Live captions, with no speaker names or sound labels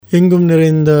எங்கும்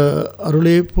நிறைந்த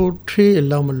அருளே போற்றி,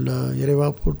 எல்லாம் உள்ள இறைவா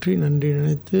போற்றி, நன்றி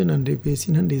நினைத்து நன்றி பேசி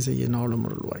நன்றி செய்ய நாளும்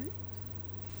அருள்வாய்.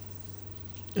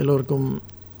 எல்லோருக்கும்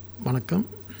வணக்கம்.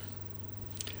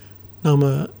 நாம்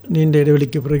நீண்ட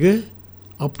இடைவெளிக்கு பிறகு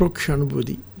அப்ரோக்ஷ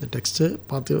அனுபூதி இந்த டெக்ஸ்ட்டு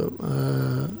பார்த்து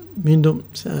மீண்டும்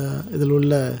இதில்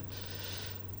உள்ள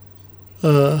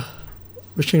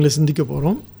விஷயங்களை சிந்திக்க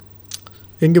போகிறோம்.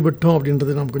 எங்கே விட்டோம்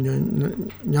அப்படின்றத நாம் கொஞ்சம்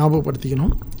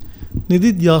ஞாபகப்படுத்திக்கணும்.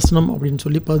 நிதித்தியாசனம் அப்படின்னு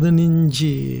சொல்லி 15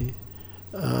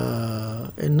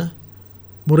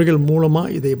 முறைகள்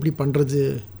மூலமாக இதை எப்படி பண்ணுறது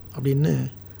அப்படின்னு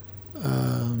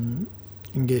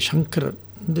இங்கே சங்கரர்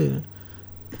வந்து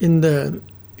இந்த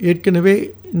ஏற்கனவே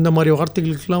இந்த மாதிரி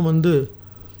வார்த்தைகளுக்கெல்லாம் வந்து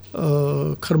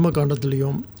கர்ம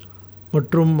காண்டத்துலேயும்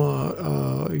மற்றும்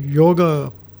யோக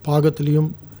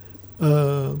பாகத்துலேயும்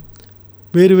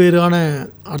வேறு வேறான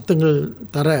அர்த்தங்கள்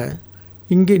தர,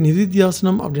 இங்கே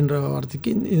நிதித்தியாசனம் அப்படின்ற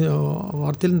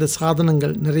வார்த்தையில் இந்த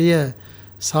சாதனங்கள், நிறைய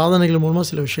சாதனைகள் மூலமாக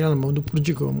சில விஷயங்கள் நம்ம வந்து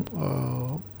புரிஞ்சுக்குவோம்,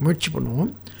 முயற்சி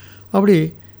பண்ணுவோம். அப்படி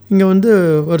இங்கே வந்து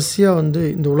வரிசையாக வந்து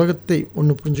இந்த உலகத்தை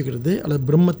ஒன்று புரிஞ்சுக்கிறது அல்லது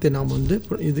பிரம்மத்தை நாம் வந்து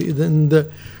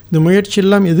இந்த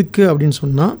முயற்சியெல்லாம் எதுக்கு அப்படின்னு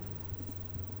சொன்னால்,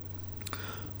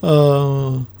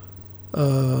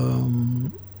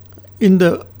 இந்த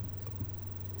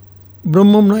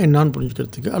பிரம்மம்னா என்னான்னு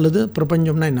புரிஞ்சுக்கிறதுக்கு அல்லது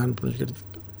பிரபஞ்சம்னா என்னான்னு புரிஞ்சுக்கிறதுக்கு.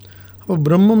 அப்போ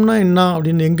பிரம்மம்னா என்ன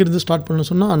அப்படின்னு எங்கேருந்து ஸ்டார்ட் பண்ண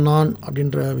சொன்னால், நான்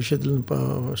அப்படின்ற விஷயத்தில் இப்போ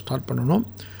ஸ்டார்ட் பண்ணணும்.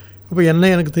 இப்போ என்ன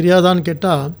எனக்கு தெரியாதான்னு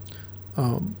கேட்டால்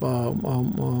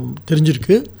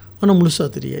தெரிஞ்சிருக்கு, ஆனால் முழுசாக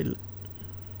தெரியல.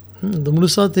 இந்த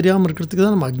முழுசாக தெரியாமல் இருக்கிறதுக்கு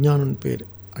தான் நம்ம அஜ்ஞானம்னு பேர்.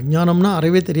 அஜ்ஞானம்னா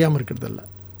அறவே தெரியாமல் இருக்கிறதில்ல,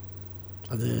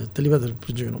 அது தெளிவாக அதை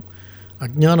புரிஞ்சுக்கணும்.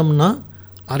 அஜ்ஞானம்னா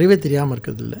அறவே தெரியாமல்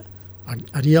இருக்கிறதில்ல.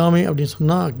 அறியாமை அப்படின்னு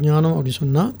சொன்னால், அஜ்ஞானம் அப்படின்னு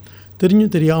சொன்னால்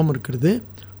தெரிஞ்சும் தெரியாமல் இருக்கிறது.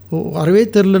 அறவே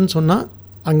தெரிலன்னு சொன்னால்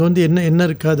அங்கே வந்து என்ன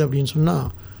இருக்காது அப்படின்னு சொன்னால்,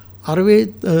 அறவே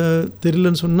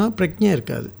தெரியலன்னு சொன்னால் பிரக்ஞை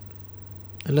இருக்காது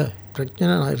இல்லை. பிரக்ஞை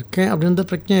நான் இருக்கேன் அப்படின்ற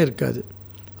பிரக்ஞை இருக்காது.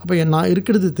 அப்போ நான்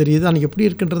இருக்கிறது தெரியுது, அன்றைக்கி எப்படி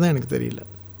இருக்குன்றது தான் எனக்கு தெரியல.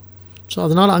 ஸோ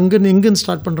அதனால் எங்கேருந்து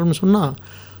ஸ்டார்ட் பண்ணுறோம்னு சொன்னால்,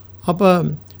 அப்போ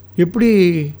எப்படி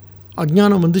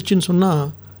அஜ்ஞானம் வந்துச்சுன்னு சொன்னால்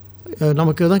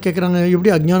நமக்கு தான் கேட்குறாங்க,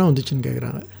 எப்படி அஜ்ஞானம் வந்துச்சுன்னு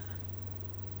கேட்குறாங்க.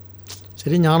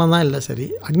 சரி, ஞானம் தான் இல்லை, சரி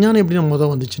அஜ்ஞானம் எப்படி நம்ம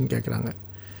முதல் வந்துச்சுன்னு கேட்குறாங்க.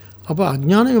 அப்போ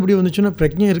அஜ்ஞானம் எப்படி வந்துச்சுன்னா,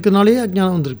 பிரக்ஞை இருக்கிறதுனாலே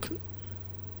அஜ்ஞானம் வந்திருக்கு.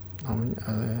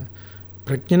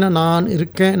 பிரக்ஞைனா நான்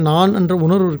இருக்கேன், நான் என்ற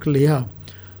உணர்வு இருக்கு இல்லையா,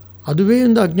 அதுவே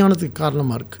இந்த அஜ்ஞானத்துக்கு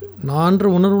காரணமாக இருக்குது. நான்ற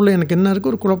உணர்வில் எனக்கு என்ன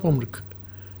இருக்குது, ஒரு குழப்பம் இருக்குது.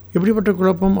 எப்படிப்பட்ட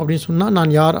குழப்பம் அப்படின்னு சொன்னால்,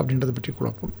 நான் யார் அப்படின்றத பற்றி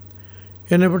குழப்பம்.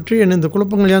 என்னை பற்றி இந்த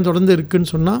குழப்பங்கள் ஏன் தொடர்ந்து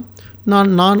இருக்குதுன்னு சொன்னால்,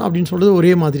 நான் அப்படின்னு சொல்கிறது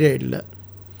ஒரே மாதிரியாக இல்லை.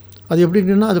 அது எப்படி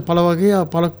இருக்குன்னா, அது பல வகையாக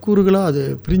பல கூறுகளாக அது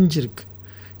பிரிஞ்சிருக்கு.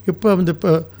 இப்போ அந்த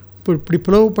இப்படி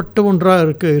பிளவுபட்ட ஒன்றாக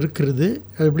இருக்கிறது.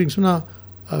 அது எப்படின்னு சொன்னால்,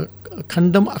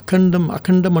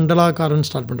 அகண்ட மண்டலாக்காரன்னு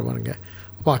ஸ்டார்ட் பண்ணுற பாருங்க.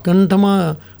 அப்போ அகண்டமாக,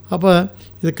 அப்போ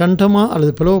இது கண்டமாக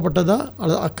அல்லது பிளவுபட்டதா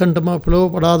அல்லது அக்கண்டமாக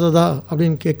பிளவுபடாததா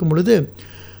அப்படின்னு கேட்கும் பொழுது,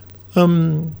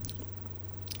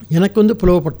 எனக்கு வந்து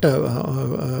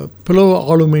பிளவு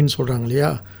ஆளுமைன்னு சொல்கிறாங்க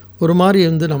இல்லையா, ஒரு மாதிரி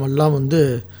வந்து நம்மெல்லாம் வந்து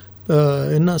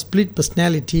என்ன ஸ்பிளிட்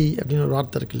பர்சனாலிட்டி அப்படின்னு ஒரு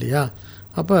வார்த்தை இருக்குது இல்லையா.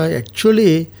 அப்போ ஆக்சுவலி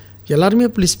எல்லாருமே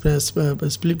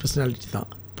ஸ்பிளிட் பர்சனாலிட்டி தான்,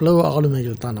 பிளவு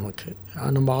ஆளுமைகள் தான் நமக்கு.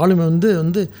 நம்ம ஆளுமை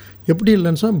வந்து எப்படி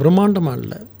இல்லைன்னு சொன்னால் பிரம்மாண்டமாக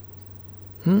இல்லை.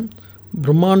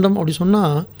 பிரம்மாண்டம் அப்படி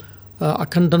சொன்னால்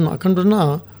அகண்டம்னா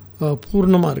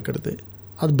பூர்ணமாக இருக்கிறது,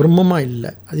 அது பிரம்மமாக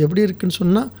இல்லை. அது எப்படி இருக்குதுன்னு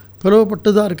சொன்னால்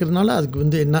பிளவுபட்டதாக இருக்கிறதுனால அதுக்கு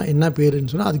வந்து என்ன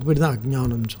பேருன்னு சொன்னால் அதுக்கு பேர் தான்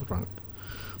அஜ்ஞானம்னு சொல்கிறாங்க.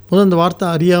 முதல் அந்த வார்த்தை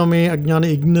அறியாமை,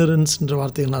 அஜ்ஞானம், இக்னரன்ஸ்ன்ற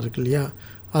வார்த்தைகள்லாம் இருக்குது இல்லையா,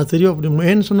 அது தெரியும். அப்படி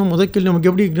ஏன்னு சொன்னால் முதல் கேள்வி நமக்கு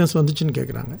எப்படி இக்னரன்ஸ் வந்துச்சுன்னு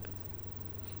கேட்குறாங்க,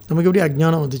 நமக்கு எப்படி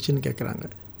அஜ்ஞானம் வந்துச்சுன்னு கேட்குறாங்க.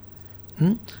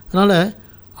 அதனால்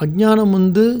அஜ்ஞானம்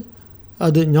வந்து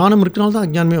அது ஞானம் இருக்கிறனால தான்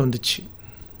அஜ்ஞானமே வந்துச்சு.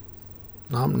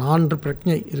 நான்ற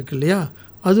பிரக்ஞை இருக்குது இல்லையா,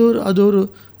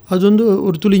 அது வந்து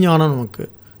ஒரு துளி ஞானம் நமக்கு.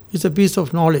 It's a piece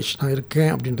of knowledge, நான்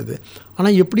இருக்கேன் அப்படின்றது.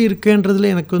 ஆனால் எப்படி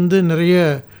இருக்கேன்றதில் எனக்கு வந்து நிறைய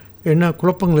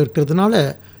குழப்பங்கள் இருக்கிறதுனால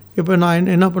இப்போ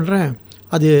நான் என்ன பண்ணுறேன்,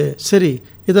 அது சரி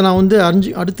இதை நான் வந்து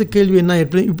அடுத்த கேள்வி என்ன,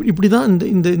 இப்படி தான்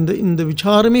இந்த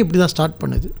விசாரமே இப்படி தான் ஸ்டார்ட்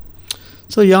பண்ணுது.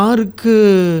 ஸோ யாருக்கு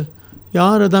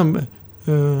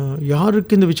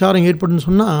இந்த விசாரம் ஏற்படுன்னு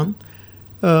சொன்னால்,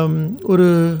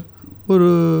 ஒரு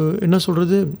என்ன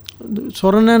சொல்கிறது,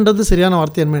 சொரணன்றது சரியான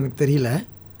வார்த்தை என்ன எனக்கு தெரியல,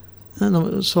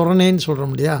 நம்ம சொரணேன்னு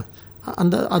சொல்கிறோம் இல்லையா,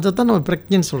 அதை தான் நம்ம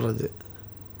பிரக்ஞைன்னு சொல்கிறது.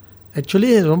 ஆக்சுவலி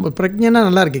ரொம்ப பிரக்ஞைனா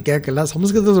நல்லா இருக்குது கேட்கல,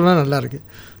 சமஸ்கிருதத்தில் சொன்னால் நல்லாயிருக்கு,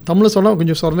 தமிழில் சொன்னால்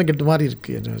கொஞ்சம் சொரணை கெட்ட மாதிரி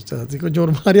இருக்குது, அது கொஞ்சம்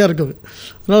ஒரு மாதிரியாக இருக்குது.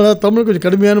 அதனால் தமிழ் கொஞ்சம்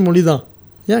கடுமையான மொழி தான்.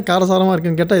 ஏன் காரசாரமாக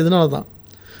இருக்குன்னு கேட்டால் இதனால தான்.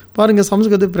 பாருங்கள்,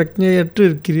 சமஸ்கிருத பிரக்ஞையற்று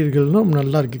இருக்கிறீர்கள்னு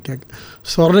நல்லா இருக்குது கேட்க,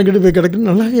 சொரணை கெட்டு போய் கிடக்குன்னு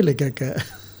நல்லாவே இல்லை கேட்க.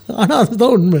 ஆனால்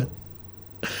அதுதான் உண்மை.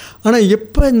 ஆனால்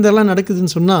எப்போ இதெல்லாம்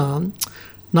நடக்குதுன்னு சொன்னால்,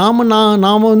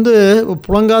 நாம் வந்து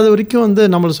புழங்காத வரைக்கும் வந்து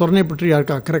நம்மளை சொரணையை பற்றி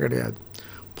யாருக்கும் அக்கறை கிடையாது.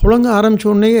 புழங்க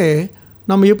ஆரம்பித்த உடனேயே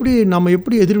நம்ம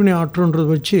எப்படி எதிர்வினை ஆற்றுன்றதை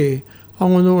வச்சு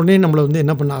அவங்க வந்து உடனே நம்மளை வந்து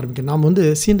என்ன பண்ண ஆரம்பிக்கும், நாம் வந்து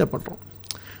சீண்டப்படுறோம்.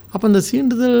 அப்போ அந்த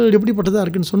சீண்டுதல் எப்படிப்பட்டதாக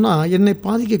இருக்குதுன்னு சொன்னால், என்னை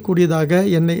பாதிக்கக்கூடியதாக,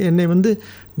 என்னை வந்து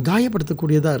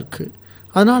காயப்படுத்தக்கூடியதாக இருக்குது.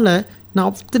 அதனால் நான்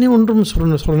அத்தனை ஒன்றும்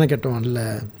சொரணை கெட்டவன் இல்லை,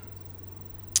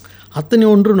 அத்தனை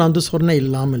ஒன்றும் நான் வந்து சொரணை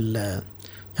இல்லாமல் இல்லை,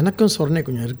 எனக்கும் சொரணை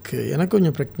கொஞ்சம் இருக்குது, எனக்கு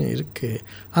கொஞ்சம் பிரச்சனை இருக்குது.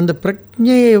 அந்த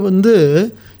பிரச்சனையை வந்து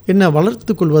என்ன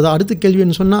வளர்த்து கொள்வதா, அடுத்த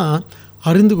கேள்வின்னு சொன்னால்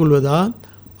அறிந்து கொள்வதா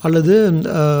அல்லது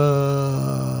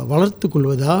வளர்த்து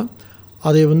கொள்வதா,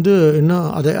 அதை வந்து என்ன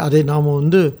அதை நாம்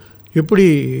வந்து எப்படி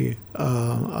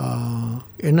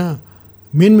என்ன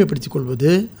மேன்மைப்படுத்தி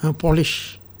கொள்வது, பாலிஷ்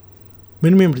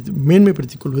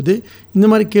மேன்மைப்படுத்தி கொள்வது, இந்த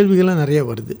மாதிரி கேள்விகள்லாம் நிறைய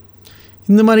வருது.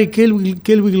 இந்த மாதிரி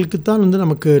கேள்விகளுக்குத்தான் வந்து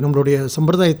நமக்கு நம்மளுடைய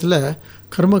சம்பிரதாயத்தில்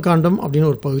கர்மகாண்டம்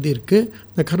அப்படின்னு ஒரு பகுதி இருக்குது.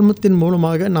 இந்த கர்மத்தின்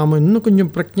மூலமாக நாம் இன்னும்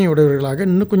கொஞ்சம் பிரச்சனை உடையவர்களாக,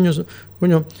 இன்னும்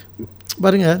கொஞ்சம்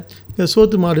பாருங்கள்,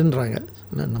 சோத்து மாடுன்றாங்க,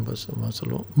 நம்ம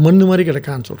சொல்லுவோம் மண் மாதிரி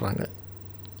கிடக்கான்னு சொல்கிறாங்க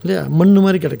இல்லையா, மண்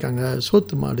மாதிரி கிடக்காங்க,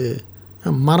 சோத்து மாடு,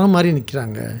 மரம் மாதிரி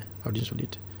நிற்கிறாங்க அப்படின்னு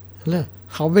சொல்லிட்டு இல்லை.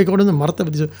 அவை கூட இந்த மரத்தை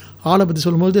பற்றி ஆளை பற்றி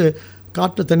சொல்லும்போது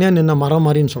காட்டில் தனியாக நின்ன மரம்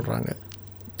மாதிரின்னு சொல்கிறாங்க,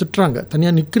 திட்டுறாங்க.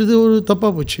 தனியாக நிற்கிறது ஒரு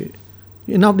தப்பாக போச்சு.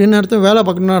 என்ன அப்படின்னு அர்த்தம், வேலை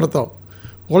பார்க்கணுன்னு அர்த்தம்,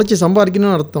 உழைச்சி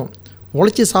சம்பாதிக்கணும்னு அர்த்தம்,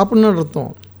 உழைச்சி சாப்பிட்ணுன்னு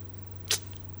அர்த்தம்.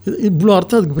 இவ்வளோ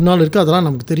அர்த்தம் அதுக்கு பின்னால் இருக்குது, அதெல்லாம்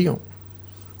நமக்கு தெரியும்.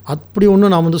 அப்படி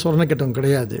ஒன்றும் நான் வந்து சொரணை கெட்டவங்க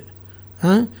கிடையாது.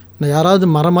 நான் யாராவது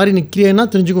மரம் மாதிரி நிற்கிறேன்னா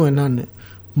தெரிஞ்சுக்குவோம் என்னான்னு,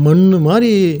 மண்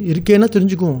மாதிரி இருக்கேன்னா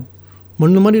தெரிஞ்சுக்குவோம்.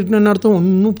 மண் மாதிரி இருக்குன்னு என்ன அர்த்தம்,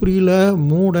 ஒன்றும் புரியல,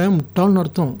 முட்டாள்னு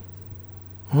அர்த்தம்.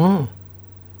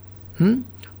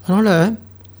 அதனால்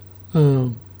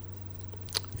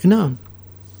என்ன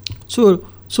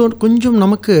ஸோ கொஞ்சம்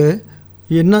நமக்கு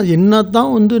என்ன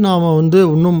தான் வந்து நாம் வந்து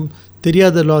இன்னும்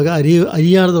தெரியாதவர்களாக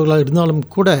அறியாதவர்களாக இருந்தாலும்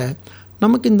கூட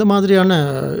நமக்கு இந்த மாதிரியான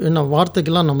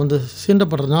வார்த்தைக்கெல்லாம் நம்ம வந்து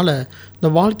சீண்டப்படுறதுனால இந்த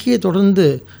வாழ்க்கையை தொடர்ந்து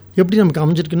எப்படி நமக்கு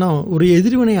அமைஞ்சிருக்குன்னா ஒரு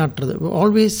எதிர்வினை ஆற்றுறது.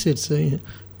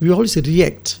 We always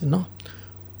react,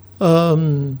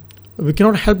 we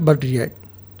cannot help but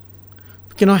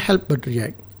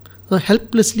react.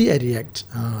 Helplessly I react.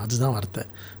 அதுதான் வார்த்தை.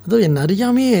 அதுவும் என்னை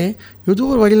அறியாமையே ஏதோ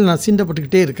ஒரு வகையில் நான்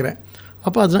சீண்டப்பட்டுக்கிட்டே இருக்கிறேன்.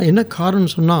 அப்போ அதுதான் என்ன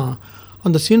காரணம்னு சொன்னால்,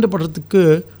 அந்த சீண்டப்படுறதுக்கு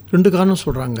 2 காரணம்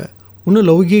சொல்கிறாங்க. ஒன்று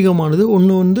லௌகீகமானது,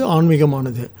 ஒன்று வந்து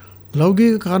ஆன்மீகமானது.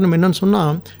 லௌகீக காரணம் என்னன்னு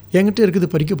சொன்னால், என்கிட்ட இருக்குது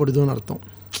பறிக்கப்படுதுன்னு அர்த்தம்.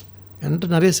 என்கிட்ட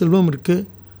நிறைய செல்வம் இருக்குது,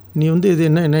 நீ வந்து இது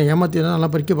என்ன ஏமாற்றி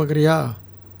நல்லா பறிக்க பார்க்குறியா,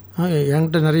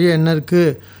 என்கிட்ட நிறைய என்ன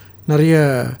இருக்குது, நிறைய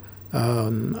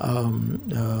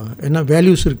என்ன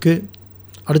வேல்யூஸ் இருக்குது.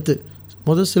 அடுத்து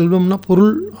முதல் செல்வம்னா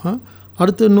பொருள்,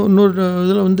 அடுத்து இன்னொரு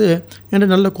இதில் வந்து என்கிட்ட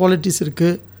நல்ல குவாலிட்டிஸ்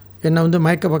இருக்குது, என்னை வந்து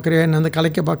மயக்க பார்க்குறியா, என்னை வந்து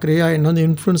கலைக்க பார்க்குறியா, என்னை வந்து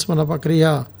இன்ஃப்ளூயன்ஸ் பண்ண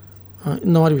பார்க்குறியா,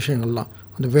 இந்த மாதிரி விஷயங்கள்லாம்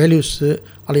அந்த வேல்யூஸு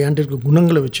அல்ல என்கிட்ட இருக்க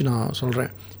குணங்களை வச்சு நான்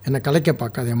சொல்கிறேன். என்னை கலைக்க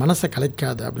பார்க்காத, என் மனசை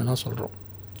கலைக்காத அப்படின்லாம் சொல்கிறோம்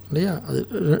இல்லையா. அது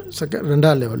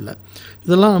 2வது லெவலில்.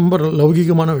 இதெல்லாம் ரொம்ப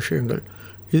லௌகீகமான விஷயங்கள்.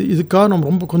 இதுக்காக நம்ம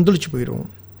ரொம்ப கொந்தளிச்சு போயிடுவோம்.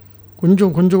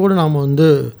 கொஞ்சம் கூட நாம் வந்து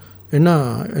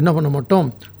என்ன பண்ண மாட்டோம்,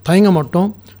 தயங்க மாட்டோம்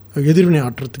எதிர்வினை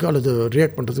ஆட்டுறதுக்கு அல்லது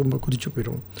ரியாக்ட் பண்ணுறதுக்கு ரொம்ப குதிச்சு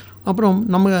போயிடுவோம். அப்புறம்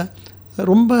நம்ம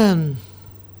ரொம்ப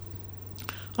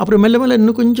அப்புறம் மெல்ல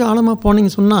இன்னும் கொஞ்சம் ஆழமாக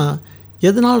போனீங்க சொன்னால்,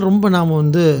 எதனால் ரொம்ப நாம்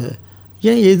வந்து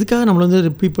எதுக்காக நம்மளை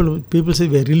வந்து people say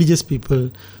religious people,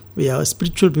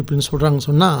 spiritual பீப்புள்னு சொல்கிறாங்கன்னு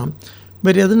சொன்னால்,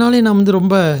 வேறு எதனாலே நாம் வந்து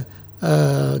ரொம்ப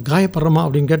காயப்படுறோமா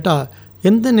அப்படின்னு கேட்டால்,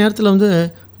 எந்த நேரத்தில் வந்து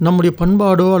நம்முடைய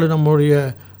பண்பாடோ அல்லது நம்மளுடைய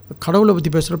கடவுளை பற்றி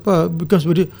பேசுகிறப்ப, because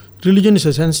very religion is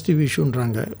a sensitive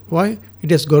இஷ்யூன்றாங்க. Why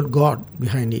it has got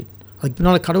behind it. அதுக்கு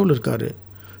பின்னால் கடவுள் இருக்கார்.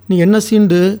 நீ என்ன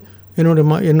சீண்டு,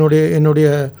 என்னுடைய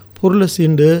பொருளை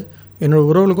சீண்டு, என்னோடய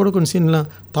உறவில் கூட கொஞ்சம் சீண்டலாம்.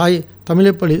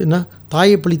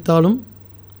 தாயை பழித்தாலும்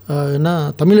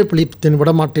தமிழை பழித்தேன்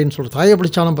விட மாட்டேன்னு சொல்கிற, தாயை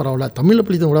பழித்தாலும் பரவாயில்ல, தமிழை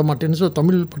பழித்தேன் விட மாட்டேன்னு சொல்லி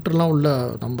தமிழ் பற்றுலாம் உள்ள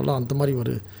நம்மலாம் அந்த மாதிரி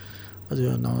ஒரு அது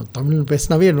நான் தமிழ்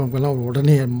பேசினாவே நமக்கெல்லாம்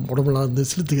உடனே உடம்புலாம் வந்து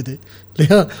செலுத்துக்குது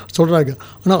இல்லையா சொல்கிறாங்க.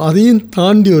 ஆனால் அதையும்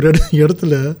தாண்டி ஒரு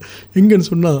இடத்துல எங்கன்னு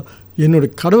சொன்னால், என்னுடைய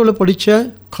கடவுளை படித்த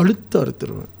கழுத்தை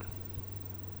அறுத்துருவேன்.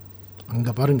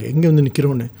 அங்கே பாருங்கள் எங்கே வந்து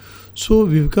நிற்கிறோன்னு. So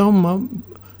we become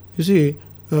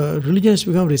religion is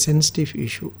become very sensitive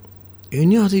issue.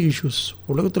 Any other issues,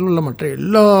 உலகத்தில் உள்ள மற்ற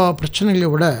எல்லா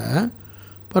பிரச்சனைகளையும் விட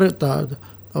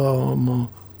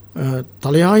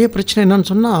தலையாய பிரச்சனை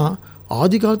என்னன்னு சொன்னால்,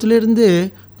 ஆதி காலத்துலேருந்து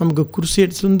நமக்கு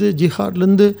குருசேட்ஸ்லேருந்து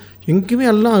ஜிஹாட்லேருந்து எங்கேயுமே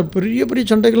எல்லாம் பெரிய பெரிய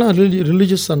சண்டைகள்லாம்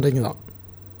ரிலீஜியஸ் சண்டைங்க தான்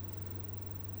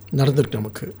நடந்திருக்கு.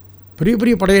 நமக்கு பெரிய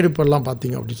பெரிய படையெடுப்பெல்லாம்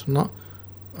பார்த்திங்க அப்படின்னு சொன்னால்,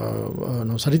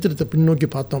 நம்ம சரித்திரத்தை பின்னோக்கி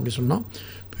பார்த்தோம் அப்படின்னு சொன்னால்,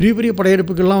 பெரிய பெரிய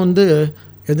படையெடுப்புகள்லாம் வந்து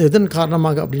எதன்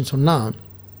காரணமாக அப்படின்னு சொன்னால்,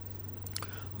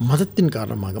 மதத்தின்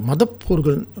காரணமாக,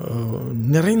 மதப்போர்கள்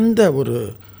நிறைந்த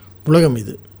உலகம்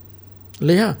இது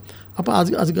இல்லையா? அப்போ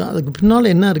அதுக்கு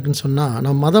பின்னால் என்ன இருக்குதுன்னு சொன்னால்,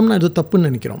 நம்ம மதம்னா எதுவும் தப்புன்னு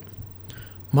நினைக்கிறோம்.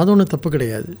 மதம் ஒன்றும் தப்பு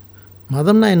கிடையாது.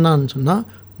 மதம்னா என்னான்னு சொன்னால்,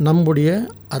 நம்முடைய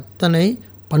அத்தனை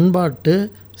பண்பாட்டு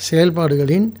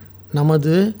செயல்பாடுகளின்,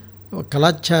 நமது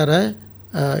கலாச்சார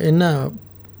என்ன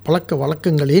பழக்க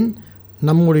வழக்கங்களின்,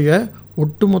 நம்முடைய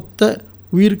ஒட்டுமொத்த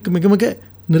உயிருக்கு மிக மிக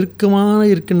நெருக்கமாக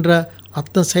இருக்கின்ற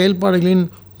அத்தனை செயல்பாடுகளின்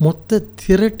மொத்த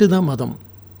திரட்டு தான் மதம்.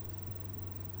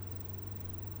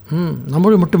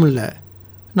 நம்முடைய மட்டும் இல்லை,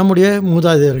 நம்முடைய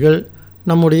மூதாதையர்கள்,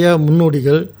 நம்முடைய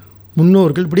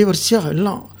முன்னோர்கள் இப்படி வரிசையாக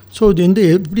எல்லாம். ஸோ இது வந்து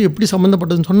எப்படி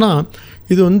சம்மந்தப்பட்டதுன்னு சொன்னால்,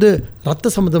 இது வந்து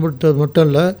ரத்த சம்மந்தப்பட்டது மட்டும்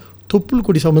இல்லை, தொப்புள்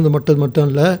கொடி சம்மந்தப்பட்டது மட்டும்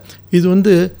இல்லை, இது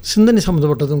வந்து சிந்தனை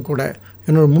சம்மந்தப்பட்டதும் கூட.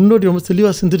 என்னோடய முன்னோடி ரொம்ப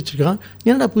தெளிவாக சிந்திச்சிருக்கான்.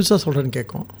 என்னடா புதுசாக சொல்கிறேன்னு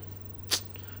கேட்கும்.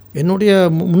 என்னுடைய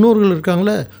முன்னோர்கள்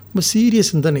இருக்காங்களே, ரொம்ப சீரிய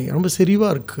சிந்தனை, ரொம்ப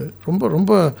செறிவாக இருக்குது, ரொம்ப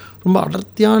ரொம்ப ரொம்ப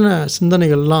அடர்த்தியான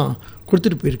சிந்தனைகள்லாம்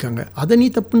கொடுத்துட்டு போயிருக்காங்க. அதை நீ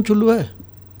தப்புன்னு சொல்லுவ?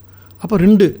 அப்போ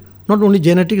not only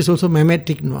genetic, is also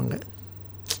மெமேட்டிக்னுவாங்க.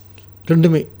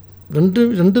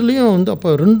 ரெண்டுலேயும் வந்து அப்போ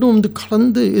ரெண்டும் வந்து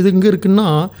கலந்து இது இங்கே இருக்குன்னா,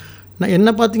 நான் என்ன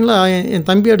பார்த்தீங்களா, என்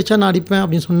தம்பி அடித்தா நான் அடிப்பேன்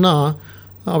அப்படின்னு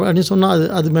சொன்னால்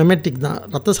அது மெமேட்டிக் தான்,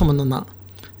 ரத்த சம்மந்தம் தான்.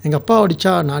 எங்கள் அப்பா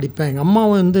அடித்தா நான் அடிப்பேன், எங்கள்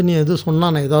அம்மாவை வந்து நீ எதுவும்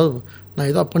சொன்னால் நான்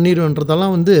ஏதாவது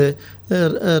பண்ணிடுவேன்றதெல்லாம் வந்து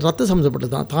ரத்த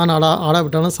சம்மந்தப்பட்டது தான். தான்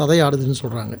ஆடாவிட்டாலும் சதை ஆடுதுன்னு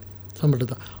சொல்கிறாங்க,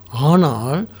 சம்மந்தப்பட்டது தான்.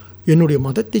 ஆனால் என்னுடைய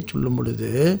மதத்தை சொல்லும் பொழுது,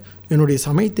 என்னுடைய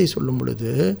சமயத்தை சொல்லும் பொழுது,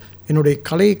 என்னுடைய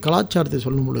கலாச்சாரத்தை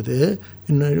சொல்லும் பொழுது,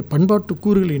 என்னுடைய பண்பாட்டு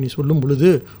கூறுகளை நீ சொல்லும் பொழுது,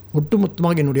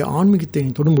 ஒட்டுமொத்தமாக என்னுடைய ஆன்மீகத்தை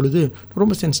நீ தொடும் பொழுது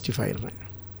ரொம்ப சென்சிட்டிவ் ஆகிடுறேன்.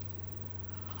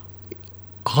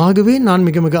 ஆகவே நான்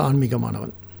மிக மிக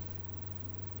ஆன்மீகமானவன்.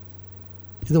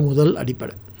 இது முதல்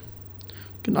அடிப்படை.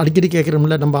 அடிக்கடி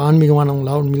கேட்குறோம்ல, நம்ம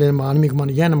ஆன்மீகமானவங்களா? உண்மையிலே நம்ம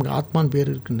ஆன்மீகமான, ஏன் நமக்கு ஆத்மான்னு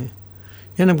பேர் இருக்குன்னு,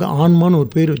 ஏன் நமக்கு ஆன்மான்னு ஒரு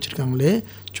பேர் வச்சுருக்காங்களே,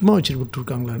 சும்மா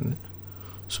விட்டுருக்காங்களான்னு?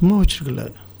 சும்மா வச்சுருக்கல,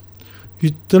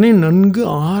 இத்தனையும் நன்கு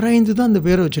ஆராய்ந்து தான் அந்த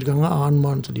பேரை வச்சுருக்காங்க,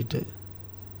 ஆன்மான்னு சொல்லிட்டு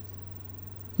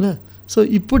இல்லை. ஸோ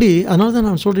இப்படி அதனால தான்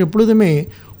நான் சொல்கிறேன், எப்பொழுதுமே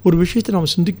ஒரு விஷயத்தை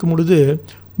நாம் சிந்திக்கும் பொழுது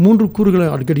 3 கூறுகளை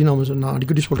நான்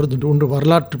அடிக்கடி சொல்கிறது. ஒன்று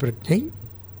வரலாற்று பிரச்சனை,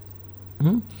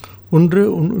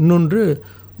 இன்னொன்று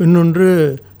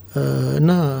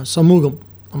என்ன சமூகம்,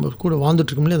 நம்ம கூட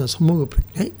வாழ்ந்துட்டுருக்கோம்லே அந்த சமூக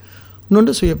பிரச்சனை,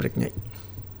 இன்னொன்று சுய பிரச்சனை.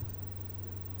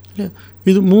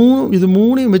 இது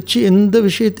மூணையும் வச்சு எந்த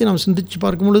விஷயத்தையும் நம்ம சிந்தித்து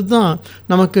பார்க்கும் பொழுது தான்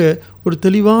நமக்கு ஒரு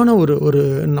தெளிவான ஒரு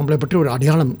நம்மளை பற்றி ஒரு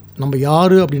அடையாளம், நம்ம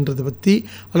யார் அப்படின்றத பற்றி,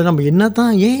 அல்லது நம்ம என்ன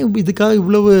தான், ஏன் இதுக்காக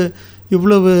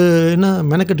இவ்வளவு என்ன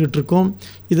மெனக்கட்டுருக்கோம்,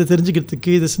 இதை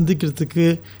தெரிஞ்சுக்கிறதுக்கு, இதை சிந்திக்கிறதுக்கு,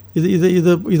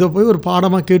 இதை போய் ஒரு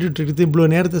பாடமாக கேட்டுட்ருக்குது, இவ்வளோ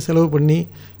நேரத்தை செலவு பண்ணி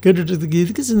கேட்டுட்ருக்கு,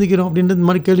 எதுக்கு சிந்திக்கிறோம் அப்படின்ற இந்த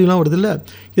மாதிரி கேள்விலாம் வருது இல்லை.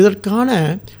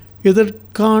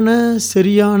 இதற்கான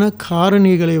சரியான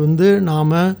காரணிகளை வந்து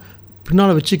நாம்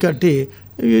பின்னால் வச்சு காட்டி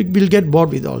will get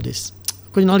bored with all this.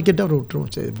 கொஞ்ச நாள் கேட்டால் அவர்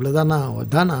விட்டுருவோம், சரி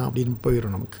இவ்வளோதானா அப்படின்னு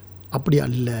போயிடும். நமக்கு அப்படி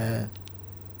அல்ல.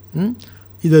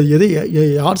 இது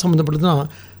யார் சம்மந்தப்பட்டதுன்னா,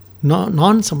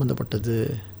 நான் சம்மந்தப்பட்டது.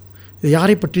 இது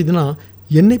யாரை பற்றியதுன்னா,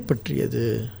 என்னை பற்றியது.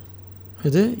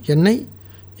 இது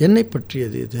என்னை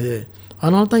பற்றியது. இது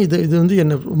அதனால தான் இது வந்து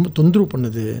என்னை ரொம்ப தொந்தரவு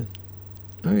பண்ணுது.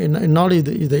 என்னால்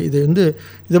இதை வந்து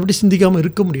இதை பற்றி சிந்திக்காமல்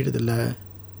இருக்க முடியறதில்ல.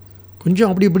 கொஞ்சம்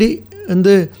அப்படி இப்படி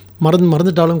வந்து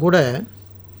மறந்துட்டாலும் கூட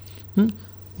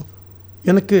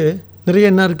எனக்கு நிறைய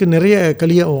என்ன இருக்குது,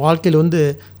 நிறைய வாழ்க்கையில் வந்து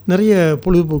நிறைய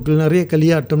பொழுதுபோக்குகள், நிறைய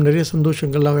களியாட்டம், நிறைய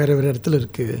சந்தோஷங்கள்லாம் வேறு இடத்துல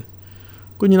இருக்குது.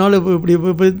 கொஞ்ச நாள்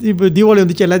இப்போ தீபாவளி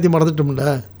வந்துச்சு, எல்லாத்தையும் மறந்துட்டோம்ல.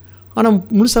 ஆனால்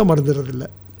முழுசாக மறந்துடுறதில்ல.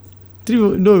 திரும்பி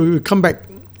இன்னும் கம்பேக்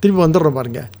திரும்பி வந்துடுறோம்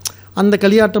பாருங்கள். அந்த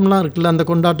களியாட்டம்லாம் இருக்குல்ல, அந்த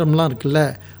கொண்டாட்டம்லாம் இருக்குல்ல,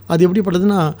 அது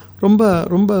எப்படிப்பட்டதுன்னா ரொம்ப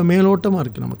ரொம்ப மேலோட்டமாக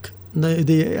இருக்குது நமக்கு.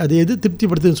 அது எது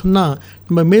திருப்திப்படுத்துதுன்னு சொன்னால்,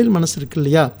 நம்ம மேல் மனசு இருக்கு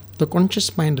இல்லையா, இந்த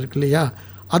கான்ஷியஸ் மைண்ட் இருக்கு இல்லையா,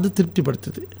 அது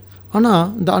திருப்திப்படுத்துது. ஆனால்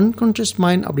இந்த அன்கான்ஷியஸ்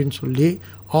மைண்ட் அப்படின்னு சொல்லி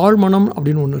ஆழ்மனம்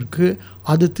அப்படின்னு ஒன்று இருக்குது,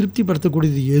 அது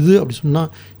திருப்திப்படுத்தக்கூடியது எது அப்படி சொன்னால்,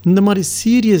 இந்த மாதிரி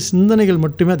சீரியஸ் சிந்தனைகள்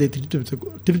மட்டுமே அதை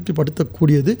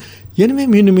திருப்திப்படுத்தக்கூடியது. எனவே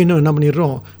மீண்டும் என்ன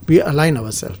பண்ணிடுறோம், we align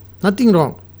ourselves, nothing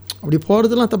wrong. அப்படி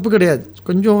போகிறதுலாம் தப்பு கிடையாது.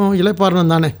 கொஞ்சம்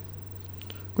இளைப்பாறணும் தானே,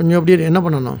 கொஞ்சம் அப்படியே என்ன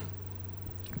பண்ணணும்,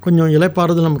 கொஞ்சம்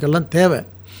இளைப்பாறுதல் நமக்கு எல்லாம் தேவை.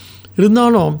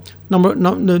 இருந்தாலும்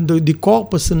நம்ம தி கோ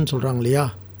பர்சன் சொல்கிறாங்க இல்லையா,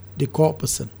 தி கோ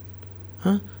பர்சன்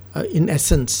இன்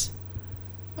எசன்ஸ்,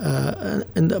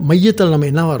 இந்த மையத்தில் நம்ம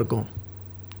என்னவாக இருக்கோம்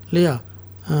இல்லையா.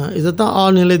 இதைத்தான்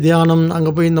ஆழ்நிலை தியானம்,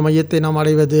 அங்கே போய் இந்த மையத்தை நாம்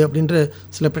அடைவது அப்படின்ற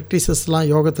சில ப்ராக்டிசஸ்லாம்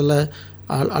யோகத்தில்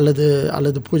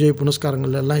அல்லது பூஜை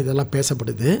புனஸ்காரங்கள்லாம் இதெல்லாம்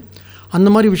பேசப்படுது. அந்த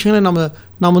மாதிரி விஷயங்களை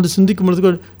நாம் வந்து சிந்திக்கும்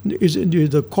பொழுது,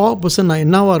 இந்த கோ பர்சன் நான்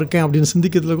என்னவாக இருக்கேன் அப்படின்னு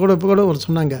சிந்திக்கிறதுல கூட ஒரு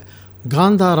சொன்னாங்க,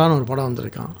 காந்தாரான்னு ஒரு படம்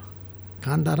வந்திருக்கான்.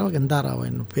 கந்தாராவா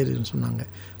என்ன பேருன்னு சொன்னாங்க.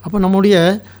 அப்போ நம்முடைய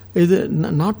இது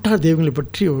நாட்டார் தெய்வங்களை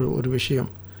பற்றி ஒரு விஷயம்.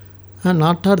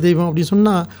 நாட்டார் தெய்வம் அப்படின்னு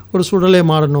சொன்னால் ஒரு சுடலே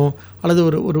மாறணும், அல்லது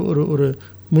ஒரு ஒரு ஒரு ஒரு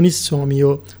முனிஸ்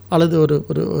சுவாமியோ, அல்லது ஒரு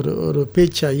ஒரு ஒரு ஒரு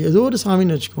பேச்சாயி, ஏதோ ஒரு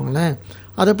சாமின்னு வச்சுக்கோங்களேன்.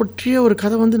 அதை பற்றிய ஒரு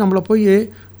கதை வந்து நம்மளை போய்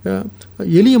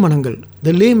எளிய மனங்கள்,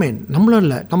 த லேமேன், நம்மளும்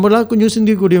இல்லை, நம்மளால் கொஞ்சம்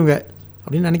சிந்திக்கக்கூடியவங்க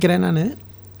அப்படின்னு நினைக்கிறேன் நான்.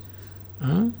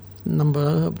 நம்ம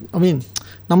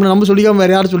நம்மளை நம்ம சொல்லிக்காமல்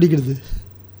வேறு யாரும் சொல்லிக்கிறது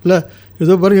இல்லை.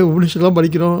 ஏதோ பாருங்கள், உபநிஷத்துலாம்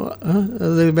படிக்கிறோம்,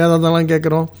 அது வேதாந்தம்லாம்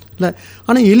கேட்குறோம் இல்லை.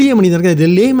 ஆனால் எளிய மனிதன் இருக்க, இது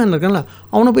லேமேன் இருக்கான்ல,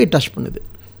 அவனை போய் டச் பண்ணுது.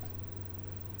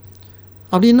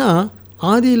 அப்படின்னா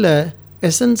ஆதியில்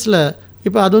எசன்ஸில்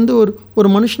இப்போ அது வந்து ஒரு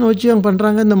மனுஷனை வச்சு அவங்க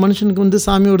பண்ணுறாங்க. இந்த மனுஷனுக்கு வந்து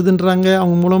சாமி வருதுன்றாங்க,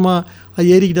 அவங்க மூலமாக அது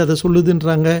ஏறிக்கிட்டு அதை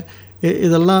சொல்லுதுன்றாங்க.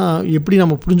 இதெல்லாம் எப்படி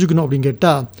நம்ம புரிஞ்சுக்கணும் அப்படின்னு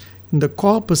கேட்டால், இந்த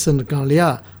பர்சன் இருக்கான் இல்லையா,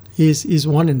 is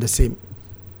one and the same.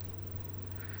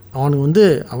 அவனுக்கு வந்து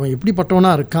அவன்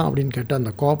எப்படிப்பட்டவனாக இருக்கான் அப்படின்னு கேட்டால்,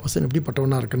 அந்த பர்சன்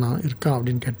எப்படிப்பட்டவனாக இருக்கான்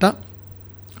அப்படின்னு கேட்டால்,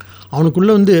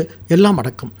 அவனுக்குள்ளே வந்து எல்லாம்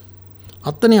அடக்கம்,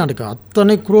 அத்தனை அடக்கம்,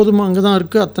 அத்தனை குரோதமும் அங்கே தான்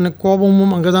இருக்குது, அத்தனை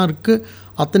கோபமும் அங்கே தான் இருக்குது,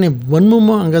 அத்தனை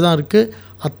வன்மமும் அங்கே தான் இருக்குது,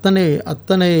 அத்தனை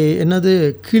அத்தனை என்னது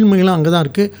கீழ்மைகளும் அங்கே தான்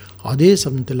இருக்குது. அதே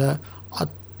சமயத்தில்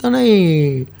அத்தனை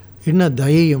என்ன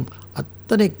தயையும்,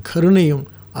 அத்தனை கருணையும்,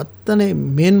 அத்தனை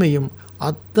மேன்மையும்,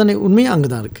 அத்தனை உண்மையும் அங்கே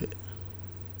தான் இருக்குது.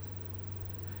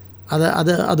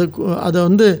 அதை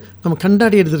வந்து நம்ம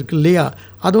கண்டாடிறது இருக்கு இல்லையா,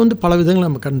 அதை வந்து பல விதங்கள்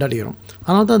நம்ம கண்டாடிக்கிறோம்.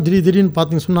 அதனால தான் திடீர்னு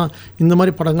பார்த்தீங்கன்னு சொன்னால் இந்த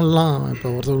மாதிரி படங்கள்லாம் இப்போ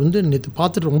ஒருத்தர் வந்து நேற்று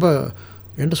பார்த்துட்டு ரொம்ப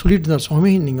என்கிட்ட சொல்லிட்டு இருந்தார்,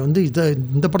 சுவாமி நீங்கள் வந்து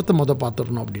இந்த படத்தை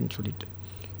பார்த்துடணும் அப்படின்னு சொல்லிட்டு,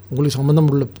 உங்களுக்கு சம்மந்தம்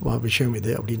உள்ள விஷயம்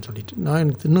இது அப்படின்னு சொல்லிட்டு. நான்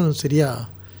எனக்கு இன்னும் சரியாக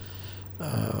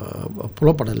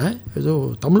புலப்படலை, ஏதோ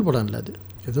தமிழ் படம் இல்லை, அது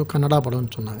ஏதோ கன்னடா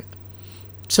படம்னு சொன்னாங்க.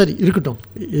 சரி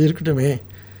இருக்கட்டுமே,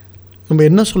 நம்ம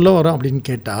என்ன சொல்ல வரோம் அப்படின்னு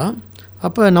கேட்டால்,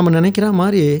 அப்போ நம்ம நினைக்கிற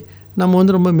மாதிரி நம்ம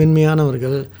வந்து ரொம்ப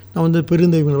மென்மையானவர்கள், நம்ம வந்து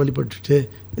பெருந்தெய்வங்களை வழிபட்டுட்டு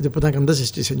இது இப்போ தான் கந்த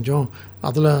சஷ்டி செஞ்சோம்,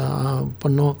 அதில்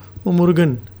பண்ணோம்,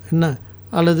 முருகன் என்ன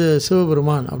அல்லது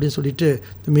சிவபெருமான் அப்படின்னு சொல்லிட்டு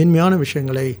இந்த மேன்மையான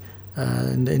விஷயங்களை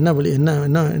இந்த என்ன வழி என்ன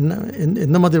என்ன என்ன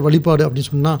எந்த மாதிரி வழிபாடு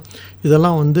அப்படின்னு சொன்னால்,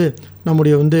 இதெல்லாம் வந்து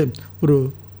நம்முடைய வந்து ஒரு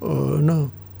என்ன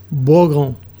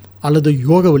போகம் அல்லது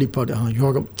யோக வழிபாடு.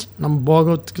 யோகம் நம்ம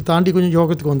போகத்துக்கு தாண்டி கொஞ்சம்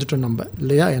யோகத்துக்கு வந்துட்டோம் நம்ம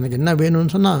இல்லையா. எனக்கு என்ன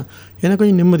வேணும்னு சொன்னால், எனக்கு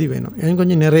கொஞ்சம் நிம்மதி வேணும், எனக்கு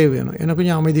கொஞ்சம் நிறைவு வேணும், எனக்கு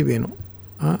கொஞ்சம் அமைதி வேணும்,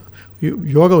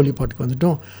 யோக வழிபாட்டுக்கு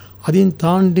வந்துட்டோம். அதையும்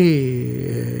தாண்டி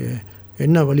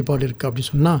என்ன வழிபாடு இருக்குது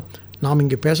அப்படின்னு சொன்னால், நாம்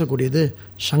இங்கே பேசக்கூடியது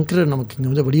சங்கரர் நமக்கு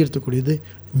இங்கே வந்து வலியுறுத்தக்கூடியது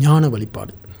ஞான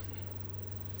வழிபாடு.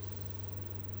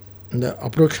 இந்த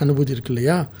அப்ரோக்ஷ அனுபூதி இருக்கு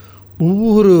இல்லையா,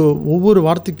 ஒவ்வொரு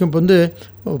வார்த்தைக்கும் இப்போ வந்து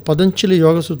பதஞ்சலி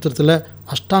யோக சூத்திரத்தில்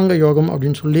அஷ்டாங்க யோகம்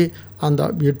அப்படின்னு சொல்லி அந்த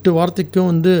 8 வார்த்தைக்கும்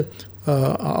வந்து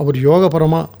அவர்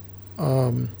யோகபரமாக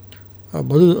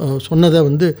சொன்னதை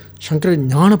வந்து சங்கரர்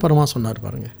ஞானபரமாக சொன்னார்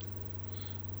பாருங்கள்.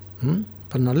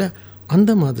 பண்ணால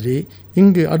அந்த மாதிரி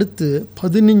இங்கே அடுத்து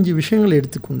 15 விஷயங்களை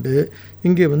எடுத்துக்கொண்டு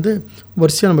இங்கே வந்து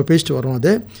வரிசையாக நம்ம பேசிட்டு வரோம்.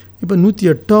 அதை இப்போ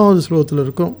 108வது ஸ்லோகத்தில்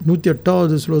இருக்கும்.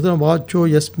 108வது ஸ்லோகத்தில் வாச்சோ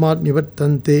யஸ்மாத்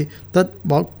நிவர்த்தந்தே தத்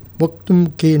வக்தும்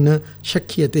கேன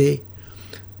சக்கியதே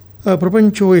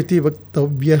பிரபஞ்சோ இதி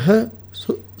வக்தவ்யஹ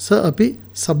ச அபி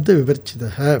சப்த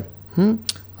விவர்ச்சிதஹ.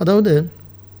 அதாவது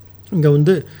இங்கே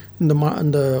வந்து இந்த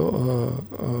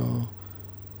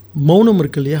மௌனம்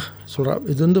இருக்கு இல்லையா சொல்கிறார்,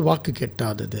 இது வந்து வாக்கு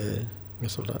கேட்டாதது.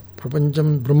 இங்கே சொல்கிறார்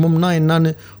பிரபஞ்சம் பிரம்மம்னா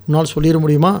என்னான்னு உன்னால் சொல்லிட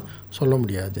முடியுமா, சொல்ல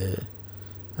முடியாது.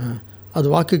 அது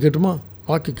வாக்கு கேட்டுமா,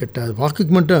 வாக்கு கேட்டாது.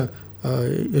 வாக்குக்கு மட்டும்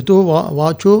ஏதோ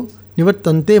வாச்சோ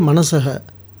நிவர்த்தந்தே மனசக,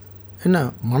 என்ன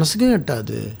மனசுக்கும்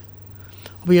எட்டாது.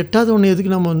 அப்போ எட்டாத ஒன்று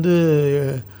எதுக்கு நம்ம வந்து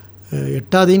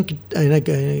எட்டாதேன்னு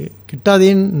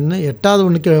கிட்டாதேன்னு எட்டாத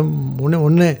ஒன்றுக்கு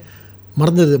ஒன்று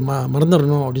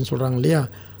மறந்துடணும் அப்படின்னு சொல்கிறாங்க இல்லையா.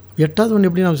 எட்டாவது ஒன்று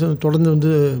எப்படி நாம் தொடர்ந்து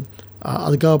வந்து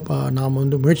அதுக்காக நாம்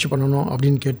வந்து முயற்சி பண்ணணும்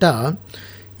அப்படின்னு கேட்டால்,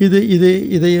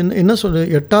 இதை என்ன சொல்ல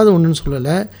எட்டாவது ஒன்றுன்னு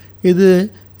சொல்லலை,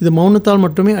 இது மௌனத்தால்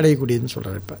மட்டுமே அடையக்கூடியதுன்னு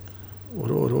சொல்கிறார். இப்போ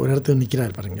ஒரு இடத்துல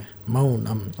நிற்கிறார் பாருங்க,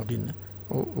 மௌனம் அப்படின்னு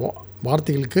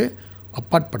வார்த்தைகளுக்கு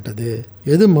அப்பாற்பட்டது.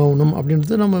 எது மௌனம்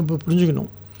அப்படின்றத நம்ம இப்போ புரிஞ்சுக்கணும்.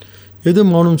 எது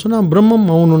மௌனம்னு சொன்னால் பிரம்மம்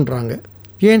மௌனன்றாங்க.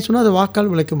 ஏன்னு சொன்னால் அதை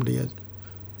வாக்கால் விளக்க முடியாது.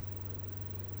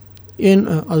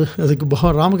 அதுக்கு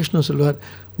ராமகிருஷ்ணன் சொல்வார்,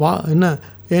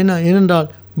 ஏனென்றால்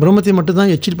பிரம்மத்தை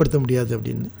மட்டும்தான் எச்சில்படுத்த முடியாது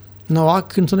அப்படின்னு. நான்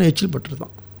வாக்குன்னு சொன்னால் எச்சில் பற்று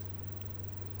தான்,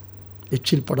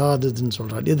 எச்சில் படாததுன்னு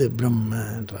சொல்கிறார். எது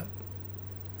பிரம்மன்றார்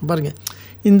பாருங்கள்.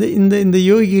 இந்த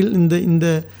யோகிகள் இந்த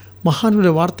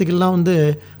மகானுடைய வார்த்தைகள்லாம் வந்து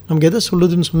நமக்கு எதை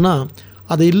சொல்லுதுன்னு சொன்னால்,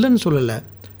 அதை இல்லைன்னு சொல்லலை,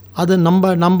 அதை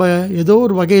நம்ம ஏதோ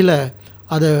ஒரு வகையில்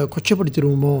அதை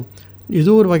கொச்சப்படுத்திடுவோமோ,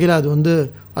 ஏதோ ஒரு வகையில்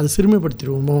அதை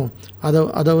சிறுமைப்படுத்திடுவோமோ,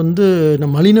 அதை வந்து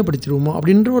நம்ம மலினப்படுத்திடுவோமோ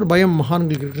அப்படின்ற ஒரு பயம்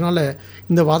மகான்களுக்கு இருக்கிறனால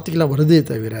இந்த வார்த்தைகள்லாம் வருதே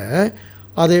தவிர,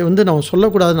 அதை வந்து நம்ம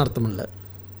சொல்லக்கூடாதுன்னு அர்த்தம் இல்லை.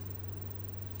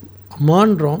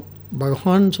 அம்மான்றோம்,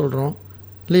 பகவான் சொல்கிறோம்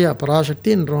இல்லையா?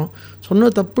 பராசக்தின்றோம்,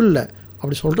 சொன்னது தப்பு இல்லை.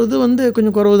 அப்படி சொல்கிறது வந்து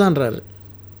கொஞ்சம் குறைவு தான்றாரு.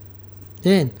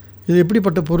 ஏன் இது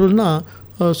எப்படிப்பட்ட பொருள்னால்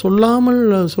சொல்லாமல்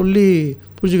சொல்லி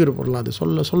புரிஞ்சுக்கிற பொருள். அது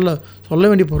சொல்ல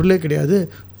வேண்டிய பொருளே கிடையாது.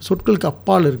 சொற்களுக்கு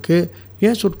அப்பால் இருக்குது.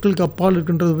 ஏன் சொற்களுக்கு அப்பால்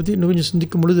இருக்குன்றதை பற்றி இன்னும் கொஞ்சம்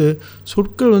சிந்திக்கும் பொழுது,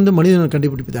 சொற்கள் வந்து மனிதன்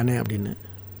கண்டுபிடிப்பு தானே அப்படின்னு.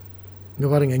 இங்கே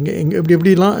பாருங்கள், எங்கே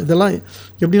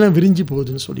எப்படிலாம் விரிஞ்சு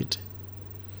போகுதுன்னு சொல்லிட்டு.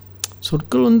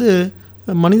 சொற்கள் வந்து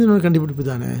மனிதனோட கண்டுபிடிப்பு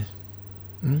தானே.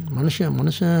 மனுஷன்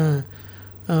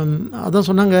அதான்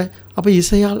சொன்னாங்க. அப்போ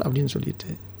இசையால் அப்படின்னு சொல்லிட்டு,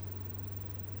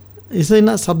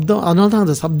 இசைன்னா சப்தம், அதனால தான்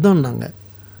அந்த சப்தம்னாங்க.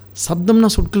 சப்தம்னா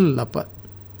சொற்கள் இல்லை.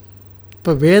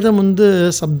 இப்போ வேதம் வந்து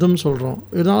சப்தம் சொல்கிறோம்,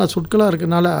 இதனால் சொற்களாக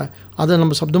இருக்கிறனால அதை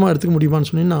நம்ம சப்தமாக எடுத்துக்க முடியுமான்னு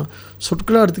சொன்னீங்கன்னா,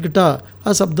 சொற்களாக எடுத்துக்கிட்டால்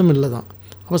அது சப்தம் இல்லை தான்.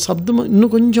 அப்போ சப்தம்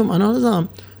இன்னும் கொஞ்சம், அதனால தான்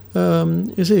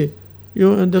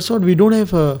that's what we don't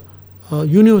have a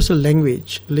universal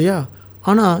language இல்லையா?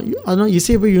 ஆனால் அதனால்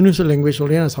இசையை போய் யூனிவர்சல் லாங்குவேஜ்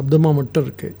சொல்கிறேன், ஏன்னா சப்தமாக மட்டும்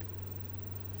இருக்குது.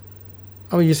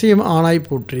 அவள் இசையை ஆனாய்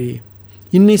போற்றி,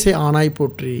 இன்னிசை ஆனாய்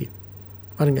போற்றி.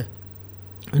 பாருங்க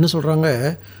என்ன சொல்கிறாங்க,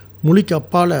 மொழிக்கு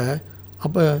அப்பால்.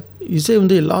 அப்போ இசை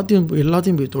வந்து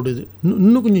எல்லாத்தையும் போய் தொடுது.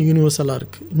 இன்னும் கொஞ்சம் யூனிவர்சலாக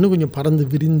இருக்குது, இன்னும் கொஞ்சம் பறந்து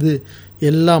விரிந்து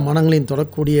எல்லா மனங்களையும்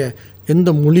தொடக்கூடிய, எந்த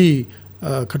மொழி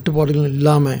கட்டுப்பாடுகளும்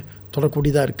இல்லாமல்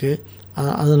தொடக்கூடியதாக இருக்குது.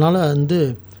 அதனால் வந்து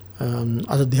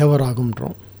அது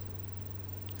தேவராகும்ன்றோம்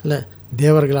இல்லை?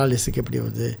 தேவர்களால்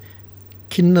இசைக்கப்படுவது,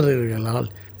 கிண்ணறர்களால்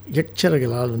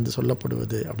யட்சர்களால் வந்து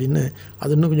சொல்லப்படுவது அப்படின்னு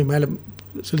அது இன்னும் கொஞ்சம் மேலே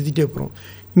செலுத்திகிட்டே போகிறோம்.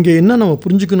 இங்கே என்ன நம்ம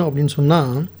புரிஞ்சுக்கணும் அப்படின்னு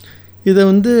சொன்னால், இதை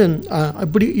வந்து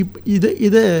அப்படி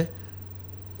இதை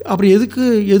அப்படி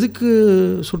எதுக்கு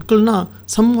சொற்கள்னால்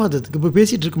சம்வாதத்துக்கு. இப்போ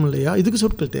பேசிகிட்டு இருக்கோம் இல்லையா, இதுக்கு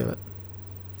சொற்கள் தேவை.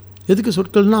 எதுக்கு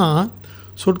சொற்கள்னால்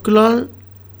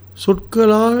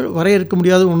சொற்களால் வரையறுக்க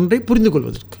முடியாத ஒன்றை புரிந்து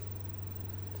கொள்வதற்கு.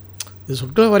 இது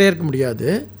சொற்களால் வரையறுக்க முடியாது,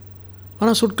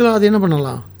 ஆனால் சொற்களால் அது என்ன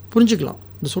பண்ணலாம், புரிஞ்சுக்கலாம்.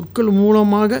 இந்த சொற்கள்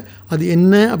மூலமாக அது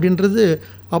என்ன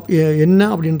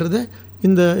அப்படின்றத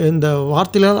இந்த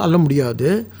வார்த்தைகளால் அல்ல முடியாது,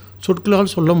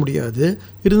 சொற்களால் சொல்ல முடியாது.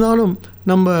 இருந்தாலும்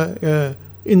நம்ம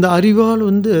இந்த அறிவால்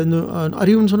வந்து,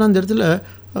 அறிவுன்னு சொன்னால் அந்த இடத்துல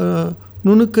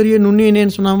நுணுக்கரிய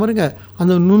நுண்ணியனேன்னு சொன்னால் பாருங்க,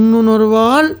 அந்த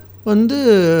நுண்ணுணர்வால் வந்து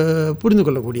புரிந்து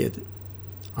கொள்ளக்கூடியது.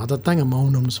 அதைத்தான் இங்கே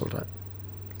மௌனம்னு சொல்கிறார்.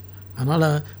 அதனால்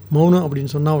மௌனம்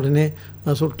அப்படின்னு சொன்னால் உடனே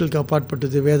சொற்களுக்கு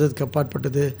அப்பாற்பட்டது, வேதத்துக்கு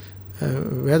அப்பாற்பட்டது,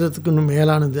 வேதத்துக்கு இன்னும்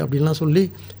மேலானது அப்படின்லாம் சொல்லி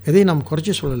எதையும் நம்ம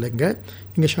குறைச்சி சொல்லலைங்க.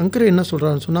 இங்கே சங்கரர் என்ன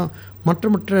சொல்கிறாருன்னு சொன்னால், மற்ற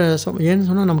ஏன்னு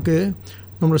சொன்னால் நமக்கு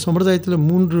நம்மளோட சம்பிரதாயத்தில்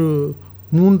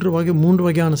மூன்று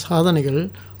வகையான சாதனைகள்,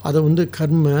 அதை வந்து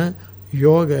கர்ம,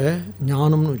 யோக,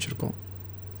 ஞானம்னு வச்சுருக்கோம்.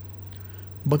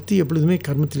 பக்தி எப்பொழுதுமே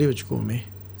கர்மத்திலே வச்சுக்கோமே.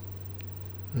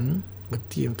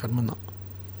 பக்தி கர்மந்தான்,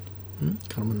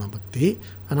 கர்மந்தான் பக்தி.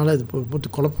 அதனால் இது போட்டு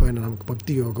குழப்ப வேண்டாம். நமக்கு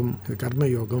பக்தி யோகம், இது கர்ம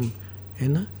யோகம்,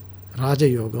 என்ன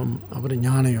ராஜயோகம், அப்புறம்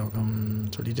ஞான யோகம்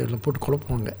சொல்லிட்டு எல்லாம் போட்டு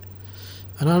குழப்புவாங்க.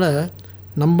 அதனால்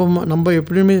நம்ம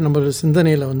எப்படியுமே நம்ம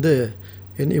சிந்தனையில் வந்து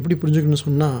எப்படி புரிஞ்சுக்கணும்னு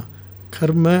சொன்னால்,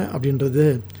 கர்ம அப்படின்றது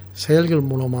செயல்கள்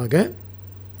மூலமாக,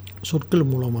 சொற்கள்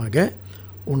மூலமாக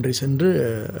ஒன்றை சென்று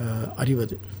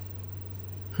அறிவது.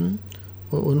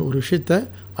 ஒரு விஷயத்தை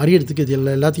அறியறதுக்கு இது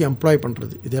எல்லாத்தையும் எம்ப்ளாய்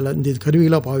பண்ணுறது, இந்த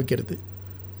கருவிகளாக பாவிக்கிறது,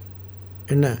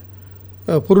 என்ன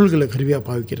பொருள்களை கருவியாக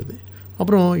பாவிக்கிறது.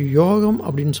 அப்புறம் யோகம்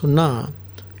அப்படின்னு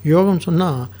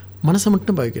சொன்னால் மனசை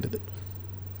மட்டும் பாவிக்கிறது.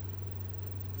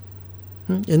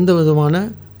 எந்த விதமான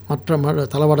மற்ற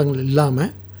தளவாடங்கள்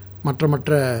இல்லாமல்,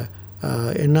 மற்ற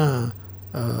என்ன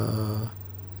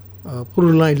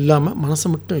பொருள்லாம் இல்லாமல் மனசை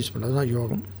மட்டும் யூஸ் பண்ணுறது தான்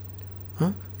யோகம்.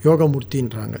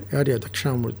 யோகமூர்த்தின்றாங்க. யார்?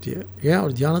 தட்சிணாமூர்த்தியை. ஏன்?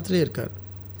 அவர் தியானத்திலே இருக்கார்.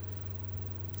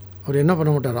 அவர் என்ன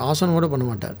பண்ண மாட்டார்? ஆசனம் கூட பண்ண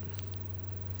மாட்டார்.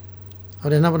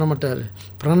 அவர் என்ன பண்ண மாட்டார்?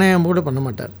 பிராணாயாமம் கூட பண்ண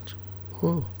மாட்டார்.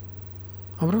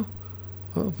 அப்புறம்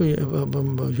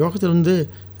இப்போ யோகத்தில் வந்து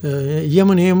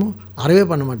இயம நியமம் அறவே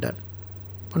பண்ண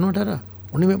மாட்டாரா?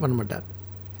 ஒன்றுமே பண்ண மாட்டார்.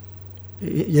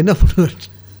 என்ன பண்ணுவார்?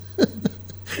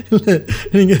 இல்லை,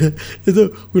 நீங்கள் ஏதோ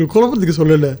ஒரு குழப்பத்துக்கு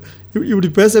சொல்லலை, இப்படி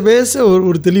பேச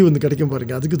ஒரு தெளிவு வந்து கிடைக்கும்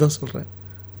பாருங்கள். அதுக்கு தான் சொல்கிறேன்.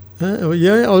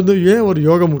 ஏன் ஒரு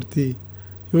யோகமூர்த்தி,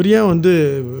 இவர் ஏன் வந்து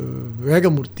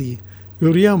வேகமூர்த்தி,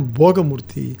 இவர் ஏன்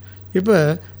போகமூர்த்தி? இப்போ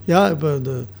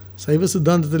இந்த சைவ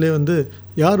சித்தாந்தத்திலே வந்து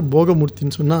யார்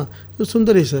போகமூர்த்தின்னு சொன்னால்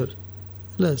சுந்தரேசர்,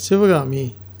 இல்லை சிவகாமி,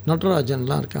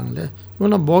 நடராஜன்லாம் இருக்காங்களே,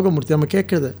 இவெல்லாம் போகமூர்த்தி. நம்ம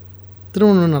கேட்குறத,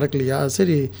 திருமணம் நடக்கலையா,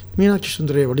 சரி மீனாட்சி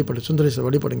சுந்தரேசர்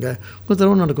வழிபடுங்க, உங்கள்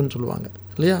திருமணம் நடக்கும்னு சொல்லுவாங்க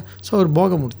இல்லையா? ஸோ அவர்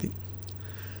போகமூர்த்தி.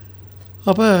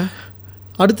 அப்போ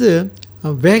அடுத்து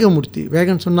வேகமூர்த்தி.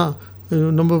 வேகன்னு சொன்னால்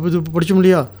நம்ம இது படித்தோம்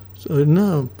இல்லையா, என்ன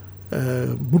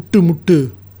முட்டு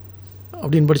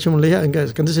அப்படின்னு படித்தோம் இல்லையா, இங்கே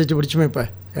கந்த சேர்த்து படித்தோமே இப்போ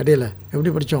இடையில,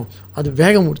 எப்படி படித்தோம்? அது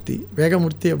வேகமூர்த்தி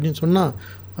அப்படின்னு சொன்னால்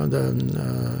அந்த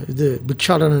இது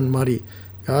பிக்ஷாடனன் மாதிரி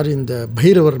யார் இந்த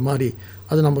பைரவர் மாதிரி,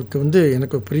 அது நமக்கு வந்து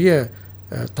எனக்கு பெரிய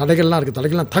தடைகள்லாம் இருக்குது,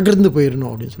 தடைகள்லாம் தகர்ந்து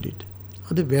போயிடணும் அப்படின்னு சொல்லிட்டு,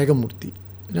 அது வேகமூர்த்தி.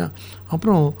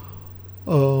 அப்புறம்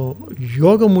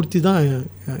யோகமூர்த்தி தான்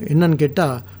என்னன்னு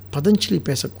கேட்டால் பதஞ்சலி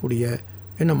பேசக்கூடிய,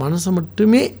 என்ன மனசை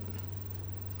மட்டுமே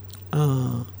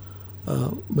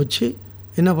வச்சு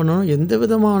என்ன பண்ணணும், எந்த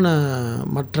விதமான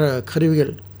மற்ற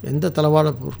கருவிகள் எந்த தளவாட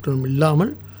பொருட்களும்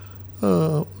இல்லாமல்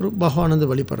ஒரு பகவானந்து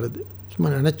வழிபடுறது. சும்மா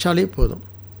நினச்சாலே போதும்,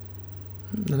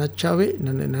 நினச்சாவே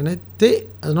நினைத்தே.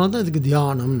 அதனால தான் இதுக்கு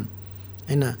தியானம்,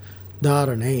 என்ன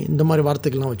தாரணை, இந்த மாதிரி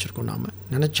வார்த்தைகள்லாம் வச்சுருக்கோம். நாம்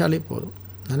நினச்சாலே போதும்,